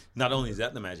genius. Not only is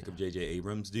that the magic of J.J.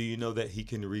 Abrams, do you know that he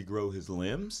can regrow his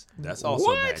limbs? That's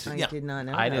also magic. I did not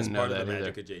know. I didn't know that. That's part of the either.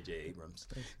 magic of J.J. Abrams.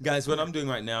 Guys, what I'm doing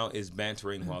right now is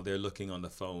bantering while they're looking on the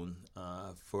phone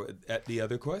at the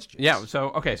other questions. Yeah.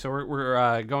 So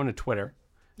we're going to Twitter.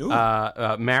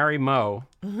 Mary Mo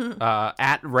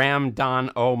at Ram Don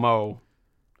Omo.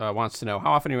 Wants to know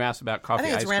how often you ask about coffee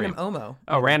ice cream. I think it's Random Omo.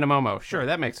 Oh, Random Omo. Sure,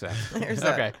 that makes sense. There's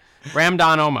okay.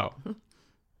 Ramdon Omo.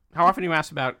 How often you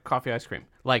ask about coffee ice cream?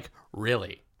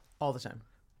 Really? All the time.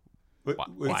 Why?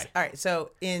 All right.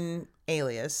 So in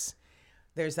Alias,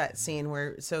 there's that scene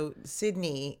where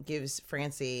Sydney gives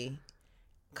Francie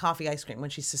coffee ice cream when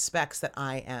she suspects that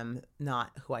I am not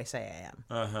who I say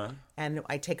I am. And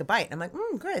I take a bite. And I'm like,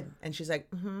 good. And she's like,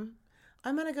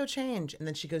 I'm going to go change. And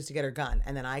then she goes to get her gun.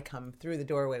 And then I come through the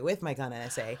doorway with my gun and I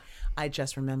say, I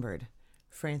just remembered,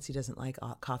 Francie doesn't like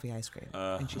coffee ice cream.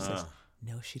 And she says,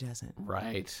 no, she doesn't.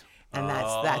 Right. And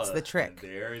that's the trick.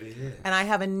 There it is. And I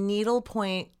have a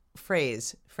needlepoint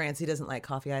phrase, Francie doesn't like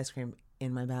coffee ice cream,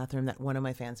 in my bathroom that one of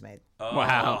my fans made.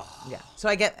 Wow. Yeah. So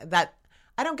I get that.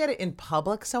 I don't get it in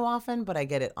public so often, but I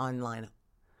get it online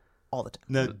all the time.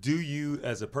 Now, do you,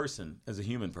 as a person, as a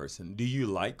human person, do you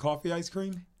like coffee ice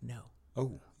cream? No.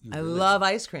 Oh, you I really- love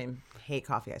ice cream. Hate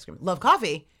coffee ice cream. Love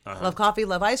coffee. Love coffee.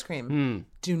 Love ice cream.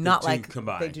 Do not two like.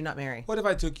 combined. They do not marry. What if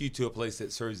I took you to a place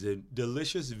that serves a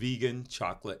delicious vegan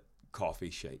chocolate coffee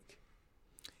shake?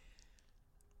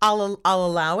 I'll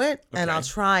allow it and Okay. I'll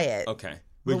try it. Okay.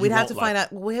 But you we'd have won't to like find it.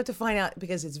 out. We have to find out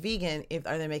because it's vegan. If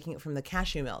are they making it from the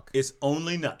cashew milk? It's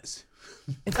only nuts.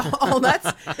 It's all nuts.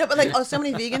 No, but like so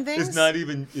many vegan things. It's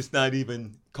not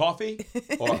even coffee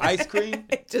or ice cream.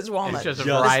 Just walnuts. It's just a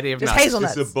Just- variety of just nuts.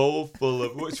 hazelnuts. It's a bowl full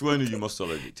of which one are you most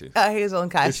allergic to? Hazel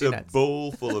and cashew It's a nuts.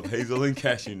 bowl full of hazel and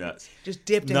cashew nuts. Just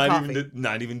dipped in not coffee.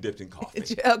 not even dipped in coffee.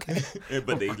 Okay.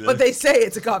 but But they say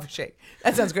it's a coffee shake.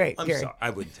 That sounds great, I'm Gary. sorry.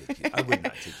 I would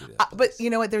not take you there. But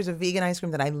you know what? There's a vegan ice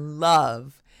cream that I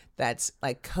love that's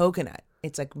like coconut.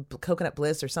 It's like coconut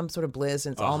bliss or some sort of bliss,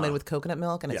 and it's all made with coconut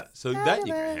milk. And Yeah, it's so that you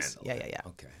can fabulous. handle. Yeah.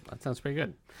 Okay. That sounds pretty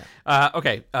good.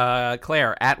 Okay,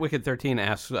 Claire at Wicked13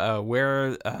 asks,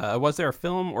 where was there a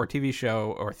film or TV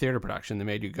show or theater production that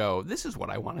made you go, this is what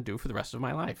I want to do for the rest of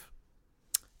my life?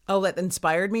 Oh, that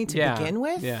inspired me to begin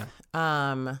with? Yeah.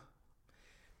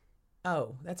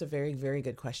 Oh, that's a very, very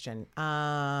good question.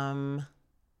 I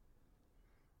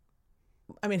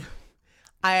mean,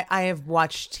 I have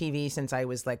watched TV since I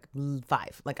was like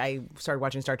 5. Like I started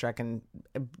watching Star Trek and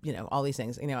all these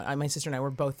things. My sister and I were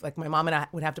both like, my mom and I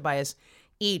would have to buy us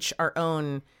each our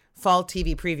own fall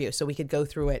TV preview so we could go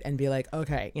through it and be like,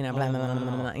 okay, blah, blah, blah,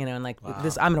 blah, blah, and like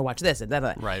this, I'm gonna watch this and blah,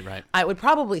 blah. Right. I would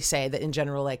probably say that in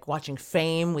general, like watching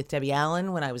Fame with Debbie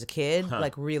Allen when I was a kid,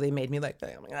 like really made me like,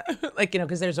 oh my God, like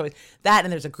because there's always that,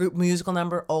 and there's a group musical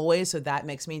number always, so that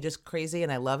makes me just crazy,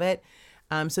 and I love it.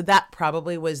 So that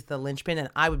probably was the linchpin, and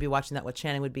I would be watching that while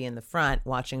Channing would be in the front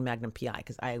watching Magnum PI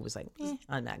because I was like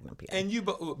on Magnum PI. And you,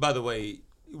 by the way,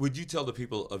 would you tell the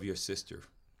people of your sister?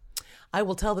 I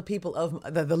will tell the people of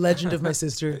the legend of my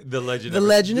sister. The legend. The of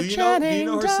legend do of you know, Channing. Do you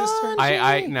know her sister?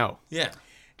 I know. Yeah.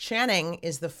 Channing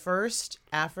is the first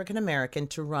African American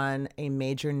to run a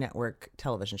major network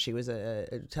television. She was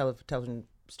a television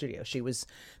studio. She was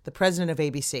the president of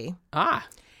ABC.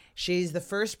 She's the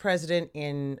first president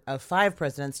of 5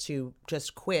 presidents to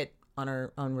just quit on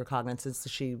her own recognizance.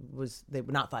 They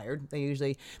were not fired.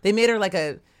 They made her like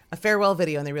a farewell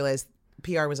video, and they realized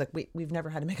PR was like, we've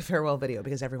never had to make a farewell video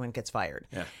because everyone gets fired.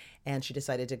 Yeah. And she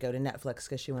decided to go to Netflix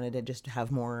because she wanted to just have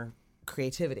more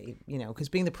creativity, because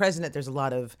being the president, there's a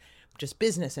lot of just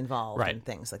business involved and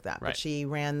things like that. Right. But she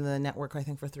ran the network, I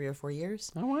think, for 3 or 4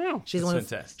 years. Oh, wow. She's That's one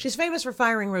fantastic. She's famous for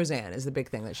firing Roseanne is the big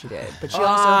thing that she did. But she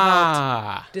also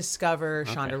helped discover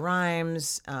Shonda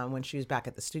Rhimes when she was back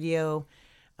at the studio,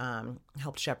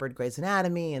 helped shepherd Grey's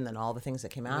Anatomy, and then all the things that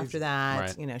came after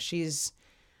that. Right. She's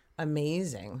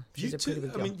amazing. She's a pretty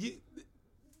big deal.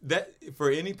 That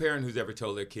for any parent who's ever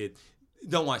told their kid,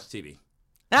 don't watch TV.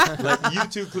 Like you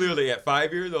two clearly at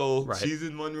 5 years old, Right. she's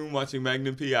in one room watching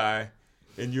Magnum PI,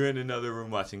 and you're in another room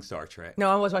watching Star Trek.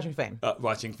 No, I was watching Fame.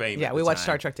 Watching Fame. Yeah, at we the watched time.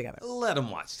 Star Trek together. Let them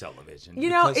watch television. It's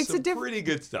because a some different. pretty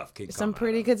good stuff can come Some out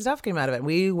pretty of it. good stuff came out of it.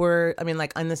 We were,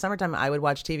 like in the summertime, I would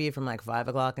watch TV from like 5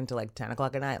 o'clock until like 10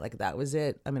 o'clock at night. Like that was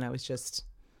it. I was just.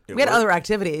 It We had worked. other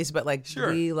activities, but like Sure.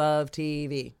 we love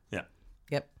TV. Yeah.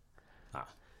 Yep.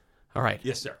 All right.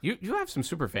 Yes, sir. You have some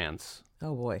super fans.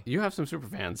 Oh boy. You have some super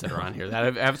fans that are on here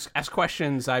that have asked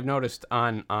questions I've noticed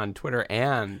on Twitter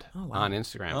and on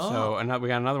Instagram. So we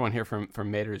got another one here from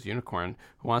Mater's Unicorn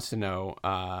who wants to know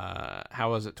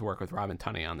how was it to work with Robin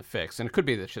Tunney on The Fix? And it could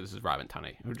be that this is Robin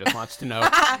Tunney who just wants to know.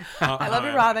 I love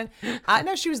you, Robin.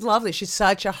 No, she was lovely. She's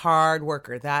such a hard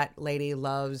worker. That lady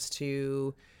loves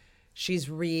to. She's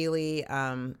really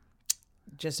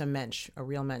just a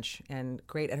real mensch, and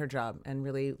great at her job, and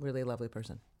really, really lovely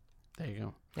person. There you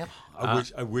go. Yep.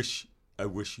 I wish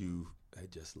you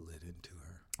had just lit into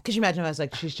her. Could you imagine if I was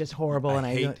like, she's just horrible, and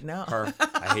I hate no. her.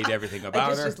 I hate everything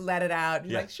about her. Just let it out.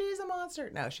 You're Yeah. like, she's a monster.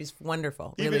 No, she's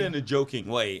wonderful. Even really. in a joking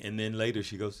way, and then later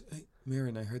she goes, "Hey,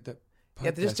 Marion, I heard that."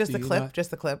 Yeah, podcast. just Do the you clip. not-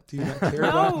 Just the clip. Do you not care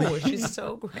about me? No, she's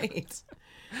so great.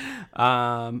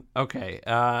 Okay.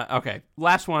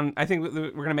 Last one. I think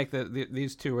we're gonna make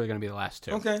these two are gonna be the last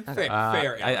two. Okay,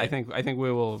 fair. I think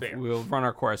we will run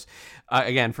our course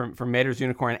again from Mater's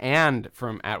Unicorn and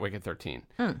from at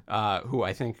Wicked13, who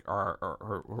I think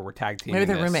are who were tag teaming. Maybe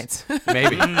they're this. roommates.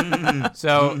 Maybe.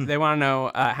 So they want to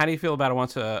know how do you feel about a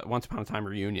once upon a time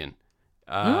reunion?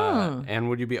 And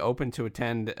would you be open to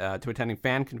attending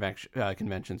fan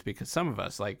conventions? Because some of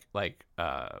us, like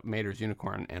Mater's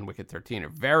Unicorn and Wicked 13, are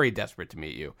very desperate to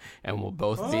meet you, and we'll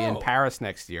both be in Paris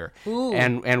next year.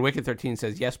 And Wicked 13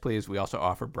 says, yes, please. We also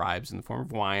offer bribes in the form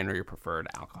of wine or your preferred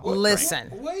alcohol. Listen,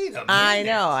 Wait a minute. I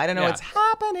know. I don't know what's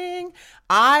happening.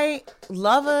 I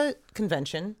love a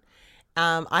convention.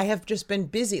 I have just been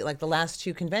busy. Like the last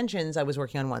 2 conventions, I was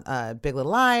working on one, Big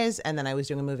Little Lies, and then I was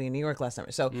doing a movie in New York last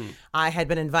summer. So I had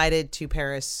been invited to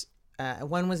Paris.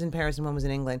 One was in Paris and one was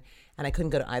in England, and I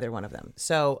couldn't go to either one of them.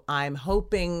 So I'm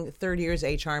hoping 30 Years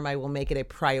A-Charm, I will make it a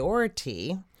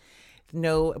priority.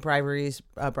 No bribes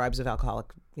of alcoholic.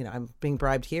 I'm being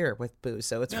bribed here with booze,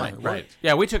 so it's fine. Right.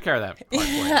 Yeah, we took care of that part for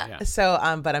you. Yeah. So,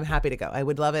 but I'm happy to go. I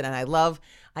would love it, and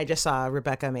I just saw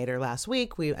Rebecca Mader last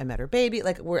week. I met her baby.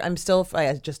 I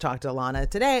just talked to Alana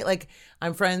today. Like,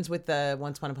 I'm friends with the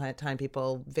Once Upon a Time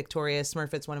people. Victoria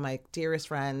Smurfett's one of my dearest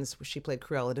friends. She played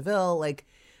Cruella de Vil. Like,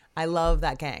 I love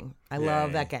that gang. I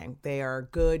love that gang. They are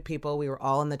good people. We were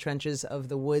all in the trenches of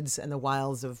the woods and the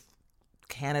wilds of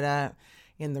Canada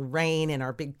in the rain in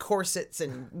our big corsets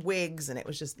and wigs, and it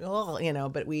was just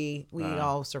but we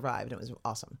all survived. It was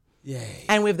awesome. Yay.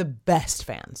 And we have the best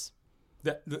fans.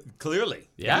 Clearly.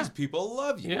 Yeah. These people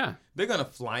love you. Yeah. They're going to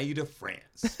fly you to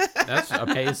France. That's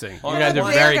amazing. You On guys a are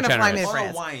wine- very They're gonna fly me generous. to On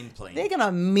France. a wine plane. They're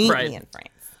gonna meet Right. me in France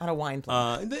on a wine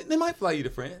plane. They might fly you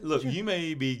to France. Look, you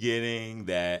may be getting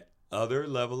that other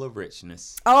level of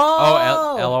richness.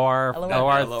 LOR LOR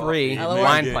 3 LOR.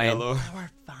 wine plane. LOR.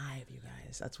 LOR 5, you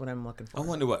guys. That's what I'm looking for. I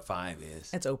wonder what 5 is.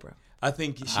 It's Oprah. I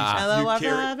think she's LOR you 5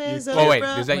 carry, is you Oh wait,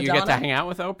 Oprah, does that you get to Madonna? hang out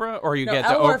with Oprah, or you No, get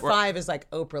to LOR Oprah? 5 is like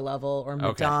Oprah level or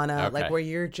Madonna, okay. like where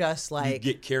you're just you like,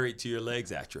 get carried to your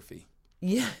legs atrophy.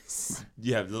 yes.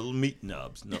 You have little meat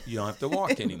nubs. No, you don't have to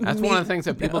walk anymore. That's one of the things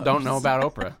that people don't know about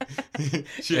Oprah.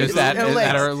 She Is has that, no is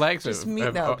that legs. her legs Just have, meat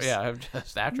have, nubs. have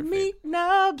just atrophy. Meat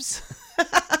nubs.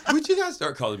 Would you guys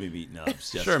start calling me meat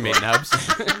nubs? Just Sure, for- meat nubs.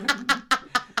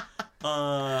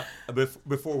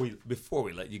 Before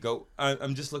we let you go,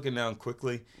 I'm just looking down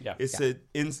quickly. Yeah. It said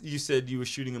you said you were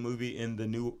shooting a movie in the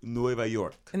Nueva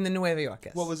York. In the Nueva York,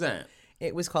 yes. What was that?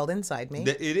 It was called Inside Me.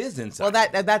 It is Inside.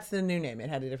 Well, that's the new name. It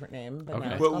had a different name. But Okay.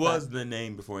 now it's What called was the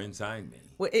name before Inside Me?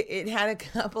 Well, it had a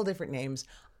couple different names,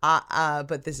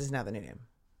 but this is now the new name.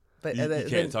 But You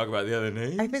can't talk about the other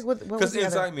names. I think what was because the other-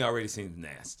 Inside Me already seems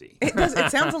nasty. It does. It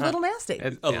sounds a little nasty.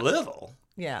 A little.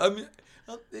 Yeah. I mean,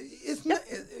 it's not.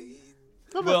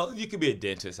 Well, you could be a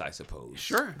dentist, I suppose.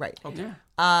 Sure. Right.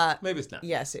 Yeah. Maybe it's not.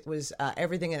 Yes, it was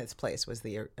Everything in Its Place was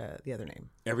the other name.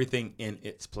 Everything in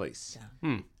its place.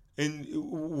 Yeah. And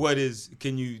what is?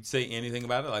 Can you say anything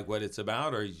about it, like what it's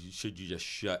about, or should you just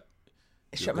shut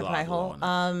Shut my pie globble hole.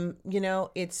 on it?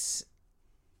 It's.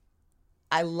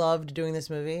 I loved doing this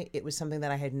movie. It was something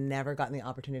that I had never gotten the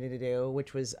opportunity to do,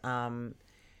 which was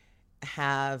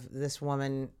have this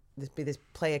woman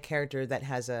play a character that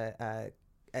has a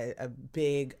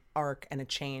big arc and a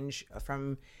change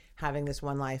from having this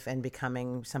one life and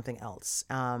becoming something else.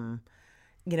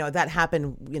 That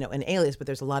happened, in Alias, but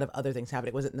there's a lot of other things happening.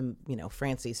 It wasn't the,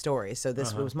 Francie story. So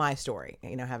this was my story,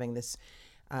 having this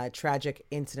tragic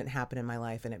incident happen in my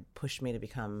life, and it pushed me to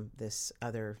become this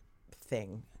other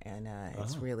thing. And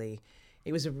it's really,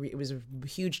 it was a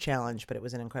huge challenge, but it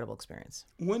was an incredible experience.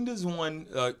 When does one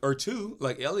or two,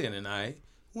 like Elliot and I,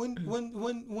 when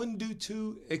do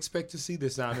two expect to see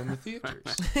this out in the theaters?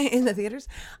 In the theaters?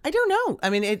 I don't know. I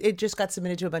mean, it just got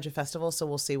submitted to a bunch of festivals, so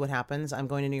we'll see what happens. I'm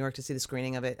going to New York to see the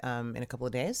screening of it in a couple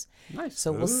of days. Nice.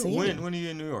 So we'll see. When are you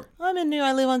in New York?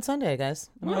 I live on Sunday, guys.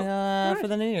 I'm going to go for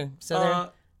the New Year. So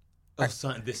This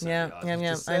yeah, Sunday.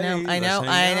 yeah. was I know. to say, let's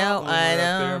hang out when we're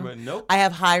up there, but nope. I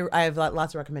have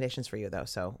lots of recommendations for you, though.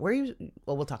 So where are you?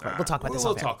 Well, we'll talk about this.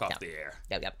 We'll off air. talk off the air.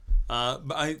 Yep.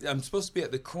 But I'm supposed to be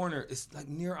at the corner. It's like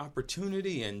near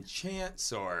opportunity and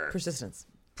chance or Persistence.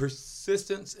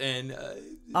 persistence and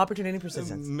Opportunity,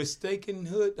 persistence.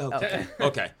 mistakenhood. Okay.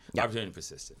 Opportunity and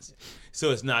persistence.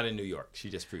 So it's not in New York. She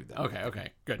just proved that. Okay.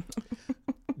 Good.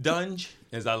 Dunge,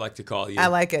 as I like to call you. I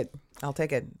like it. I'll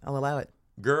take it. I'll allow it.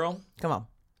 Girl, Come on.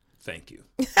 thank you.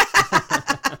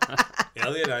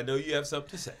 Elliot, I know you have something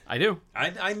to say. I do.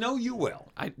 I know you will.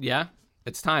 Yeah.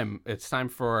 It's time. It's time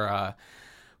for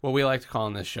what we like to call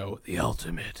on this show the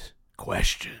ultimate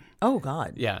question. Oh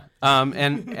God. Yeah.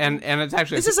 And it's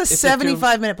actually This is a it's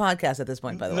 75-minute podcast at this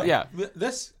point, by the way. Yeah.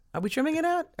 Are we trimming it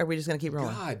out? Or are we just going to keep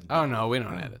rolling? God. Oh no, we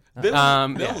don't edit.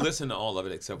 They'll listen to all of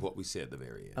it except what we said at the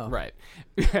very end. Oh. Right.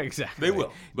 Exactly. They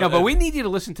will. But we need you to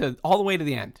listen to all the way to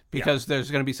the end because there's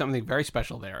going to be something very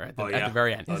special there at the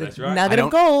very end. Oh, that's right. Nugget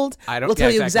of gold. We'll tell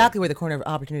you exactly. exactly where the corner of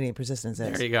opportunity and persistence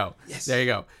is. There you go. Yes. There you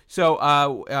go.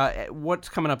 So, what's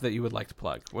coming up that you would like to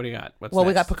plug? What do you got? What's Well,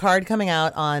 we got next? Picard coming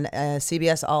out on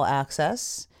CBS All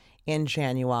Access in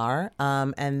January,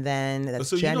 and then that's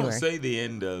So January. you don't say the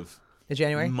end of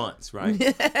January? months, right?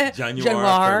 January, January.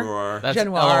 February. That's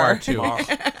January.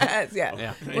 LR2.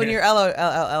 yeah. When you're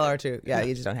LR2,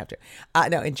 you just don't have to.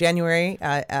 No, in January,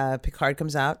 Picard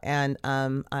comes out, and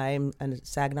I'm a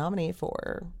SAG nominee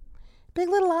for Big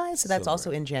Little Lies, so that's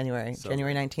also in January,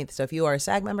 January 19th. So if you are a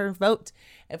SAG member, vote.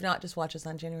 If not, just watch us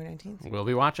on January 19th. We'll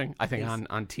be watching, I think, on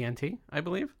TNT, I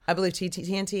believe. I believe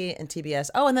TNT and TBS.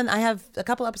 Oh, and then I have a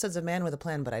couple episodes of Man with a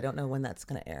Plan, but I don't know when that's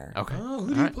going to air. Okay. Oh,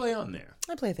 who do you play on there?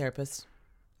 I play a therapist.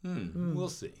 We'll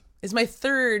see. It's my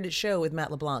third show with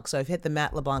Matt LeBlanc, so I've hit the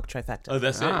Matt LeBlanc trifecta. Oh,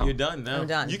 that's Wow. it. You're done now. I'm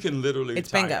done. You can literally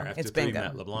It's retire bingo. after It's 3 bingo.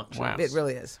 Matt LeBlanc shows. Wow. It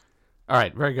really is. All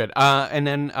right. Very good. And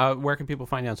then where can people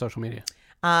find you on social media?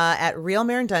 At Real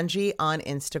Marin Dungy on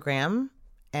Instagram,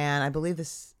 and I believe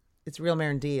it's Real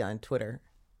Marin D on Twitter.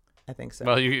 I think so.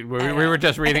 Well, we were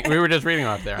just reading. We were just reading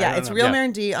off there. I yeah, don't it's know. Real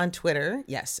Marin D on Twitter,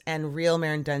 yes, and Real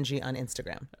Marin Dungy on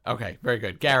Instagram. Okay. Very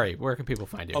good. Gary, where can people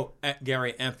find you? Oh, at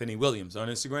Gary Anthony Williams on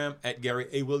Instagram, at Gary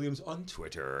A. Williams on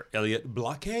Twitter. Elliot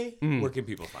Blake, where can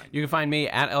people find you? You can find me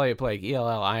at Elliot Blake,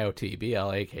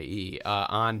 ELLIOTBLAKE,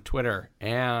 on Twitter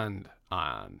and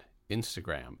on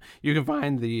Instagram. You can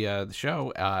find the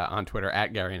show on Twitter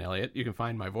at Gary and Elliot. You can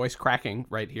find my voice cracking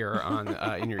right here on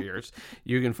in your ears.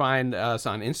 You can find us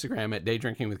on Instagram at Day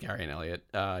Drinking with Gary and Elliot.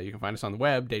 You can find us on the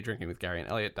web,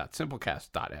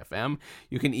 daydrinkingwithgaryandelliot.simplecast.fm.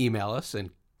 You can email us,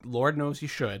 and Lord knows you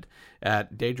should,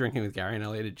 at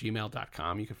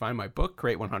daydrinkingwithgaryandelliot@gmail.com. You can find my book,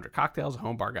 Create 100 Cocktails, a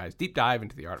home bar guy's deep dive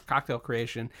into the art of cocktail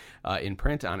creation, in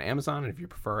print on Amazon. And if you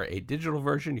prefer a digital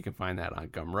version, you can find that on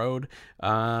Gumroad.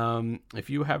 If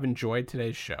you have enjoyed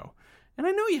today's show, and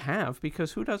I know you have,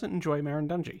 because who doesn't enjoy Marin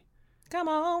Dungy? Come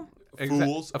on.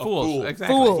 Fools. Fools,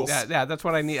 exactly. Fools. Yeah, that's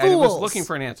what I need. I was Fools. looking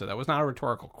for an answer. That was not a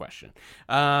rhetorical question.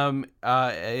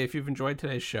 If you've enjoyed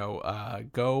today's show,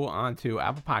 go on to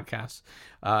Apple Podcasts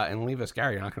and leave us,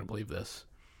 Gary, you're not going to believe this,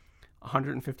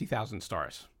 150,000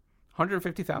 stars.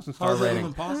 150,000 star How's that rating.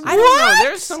 even possible? I don't know.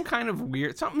 There's some kind of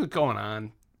weird, something's going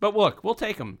on. But look, we'll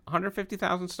take them.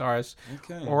 150,000 stars.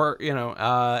 Okay. Or,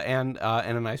 and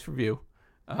a nice review.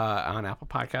 On Apple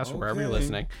Podcasts or wherever you're Okay.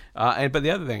 listening. But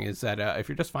the other thing is that if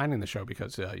you're just finding the show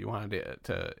because you wanted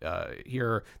to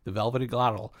hear the velvety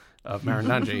glottal of Marin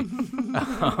Dungy,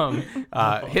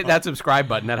 hit that subscribe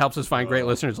button. That helps us find great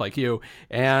listeners like you.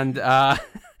 And the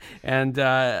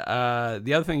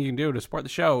other thing you can do to support the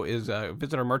show is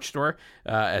visit our merch store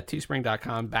at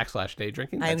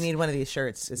teespring.com/daydrinking. I need one of these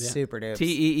shirts. It's super duper.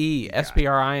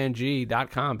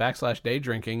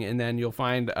 TEESPRING.com/daydrinking. And then you'll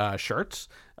find shirts.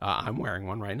 I'm wearing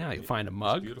one right now. You'll find a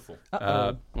mug. Beautiful.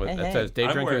 That says Day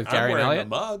I'm Drinking wearing, with Gary I'm and wearing Elliot. a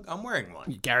mug. I'm wearing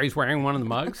one. Gary's wearing one of the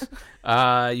mugs.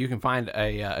 You can find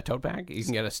a tote bag. You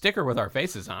can get a sticker with our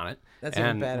faces on it. That's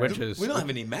even better. Which is We don't have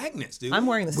any magnets, do we? I'm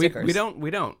wearing the we stickers. don't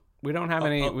have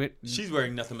any. She's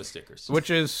wearing nothing but stickers. Which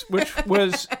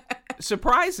was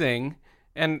surprising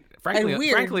and And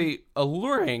weird. frankly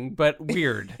alluring, but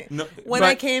weird. No, When But-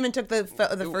 I came and took the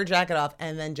fur jacket off,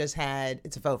 and then just had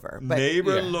it's a faux fur. But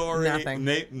neighbor yeah, Lori, nothing.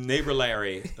 Neighbor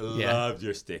Larry loved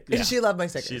your stickers. she loved my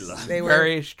stickers. She loved They were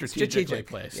Very strategically strategic.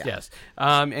 placed, Yeah. yes.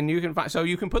 And you can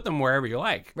you can put them wherever you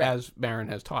like, as Marin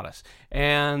has taught us.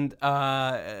 And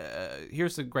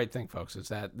here's the great thing, folks, is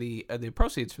that the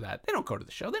proceeds for that, they don't go to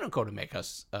the show. They don't go to make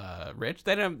us rich.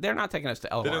 They're not taking us to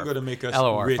LOR. They don't go to make us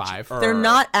LOR rich. 5. They're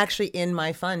not actually in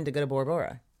my fund to go to Bora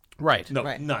Bora. Right. No,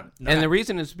 Right. none. And the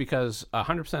reason is because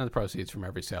 100% of the proceeds from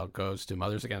every sale goes to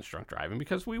Mothers Against Drunk Driving,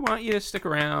 because we want you to stick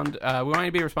around. We want you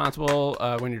to be responsible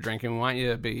when you're drinking. We want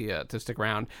you to be to stick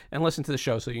around and listen to the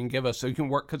show so you can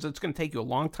work, because it's going to take you a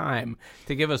long time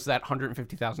to give us that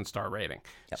 150,000 star rating.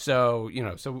 Yep. So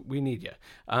so we need you.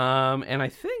 And I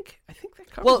think that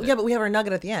covers Well, it. yeah, but we have our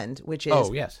nugget at the end, which is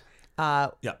Oh yes. Yeah.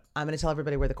 I'm going to tell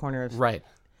everybody where the corner of Right.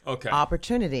 Okay.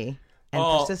 opportunity and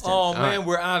persistence. Oh man,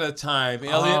 we're out of time,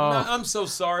 Elliot. Oh. No, I'm so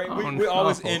sorry. We Oh,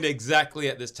 always no. end exactly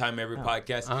at this time every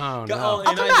podcast. Oh, Go no. on, I'll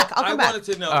and come back. I'll I come back.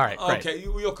 wanted to know. All right, great. Okay,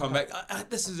 you'll come back.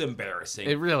 This is embarrassing.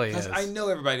 It really is. Because I know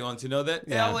everybody wants to know that.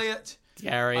 Yeah. Elliot,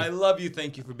 Gary. I love you.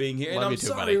 Thank you for being here. And Love I'm you too,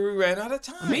 sorry buddy. we ran out of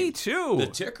time. Me too. The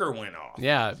ticker went off.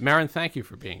 Yeah, Marin, thank you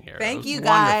for being here. It Thank was you,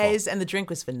 wonderful. guys. And the drink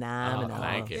was phenomenal. Oh,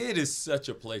 thank you. It is such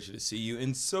a pleasure to see you,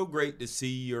 and so great to see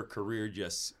your career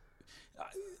just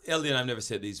Elliot, I've never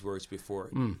said these words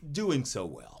before. Doing so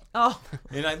well. Oh,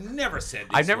 And I've never said these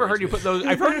I've never words heard you put before. those.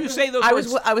 I've heard you say those I words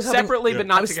was hoping- separately, but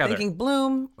not I was together. thinking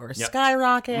bloom or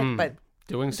skyrocket, but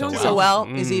Doing so doing well. so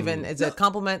well is even, it's a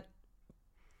compliment.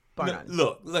 Bar No, none.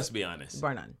 look, let's be honest.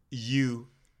 Bar none. You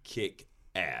kick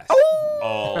ass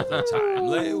all the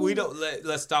time.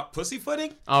 Let's stop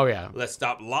pussyfooting. Oh yeah, Let's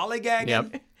stop lollygagging.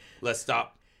 Yep. Let's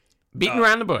stop beating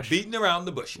around the bush. beating around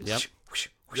the bushes. Yep.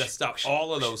 Let's stop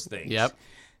all of those things. Yep.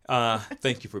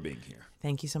 Thank you for being here.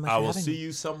 Thank you so much I for will having see me.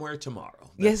 you somewhere tomorrow.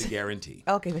 Yes. That's a guarantee.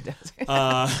 Okay, fantastic.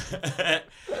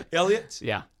 Elliot,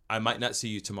 Yeah. I might not see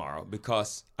you tomorrow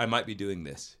because I might be doing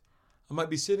this. I might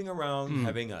be sitting around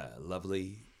having a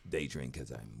lovely day drink as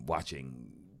I'm watching.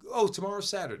 Oh, tomorrow's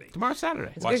Saturday. Tomorrow's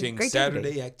Saturday. Watching great day Saturday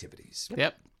today. activities.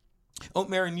 Yep. Oh,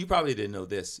 Marion, you probably didn't know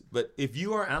this, but if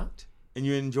you are out and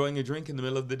you're enjoying a drink in the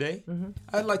middle of the day,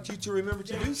 I'd like you to remember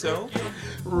to do so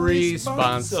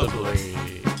Responsibly.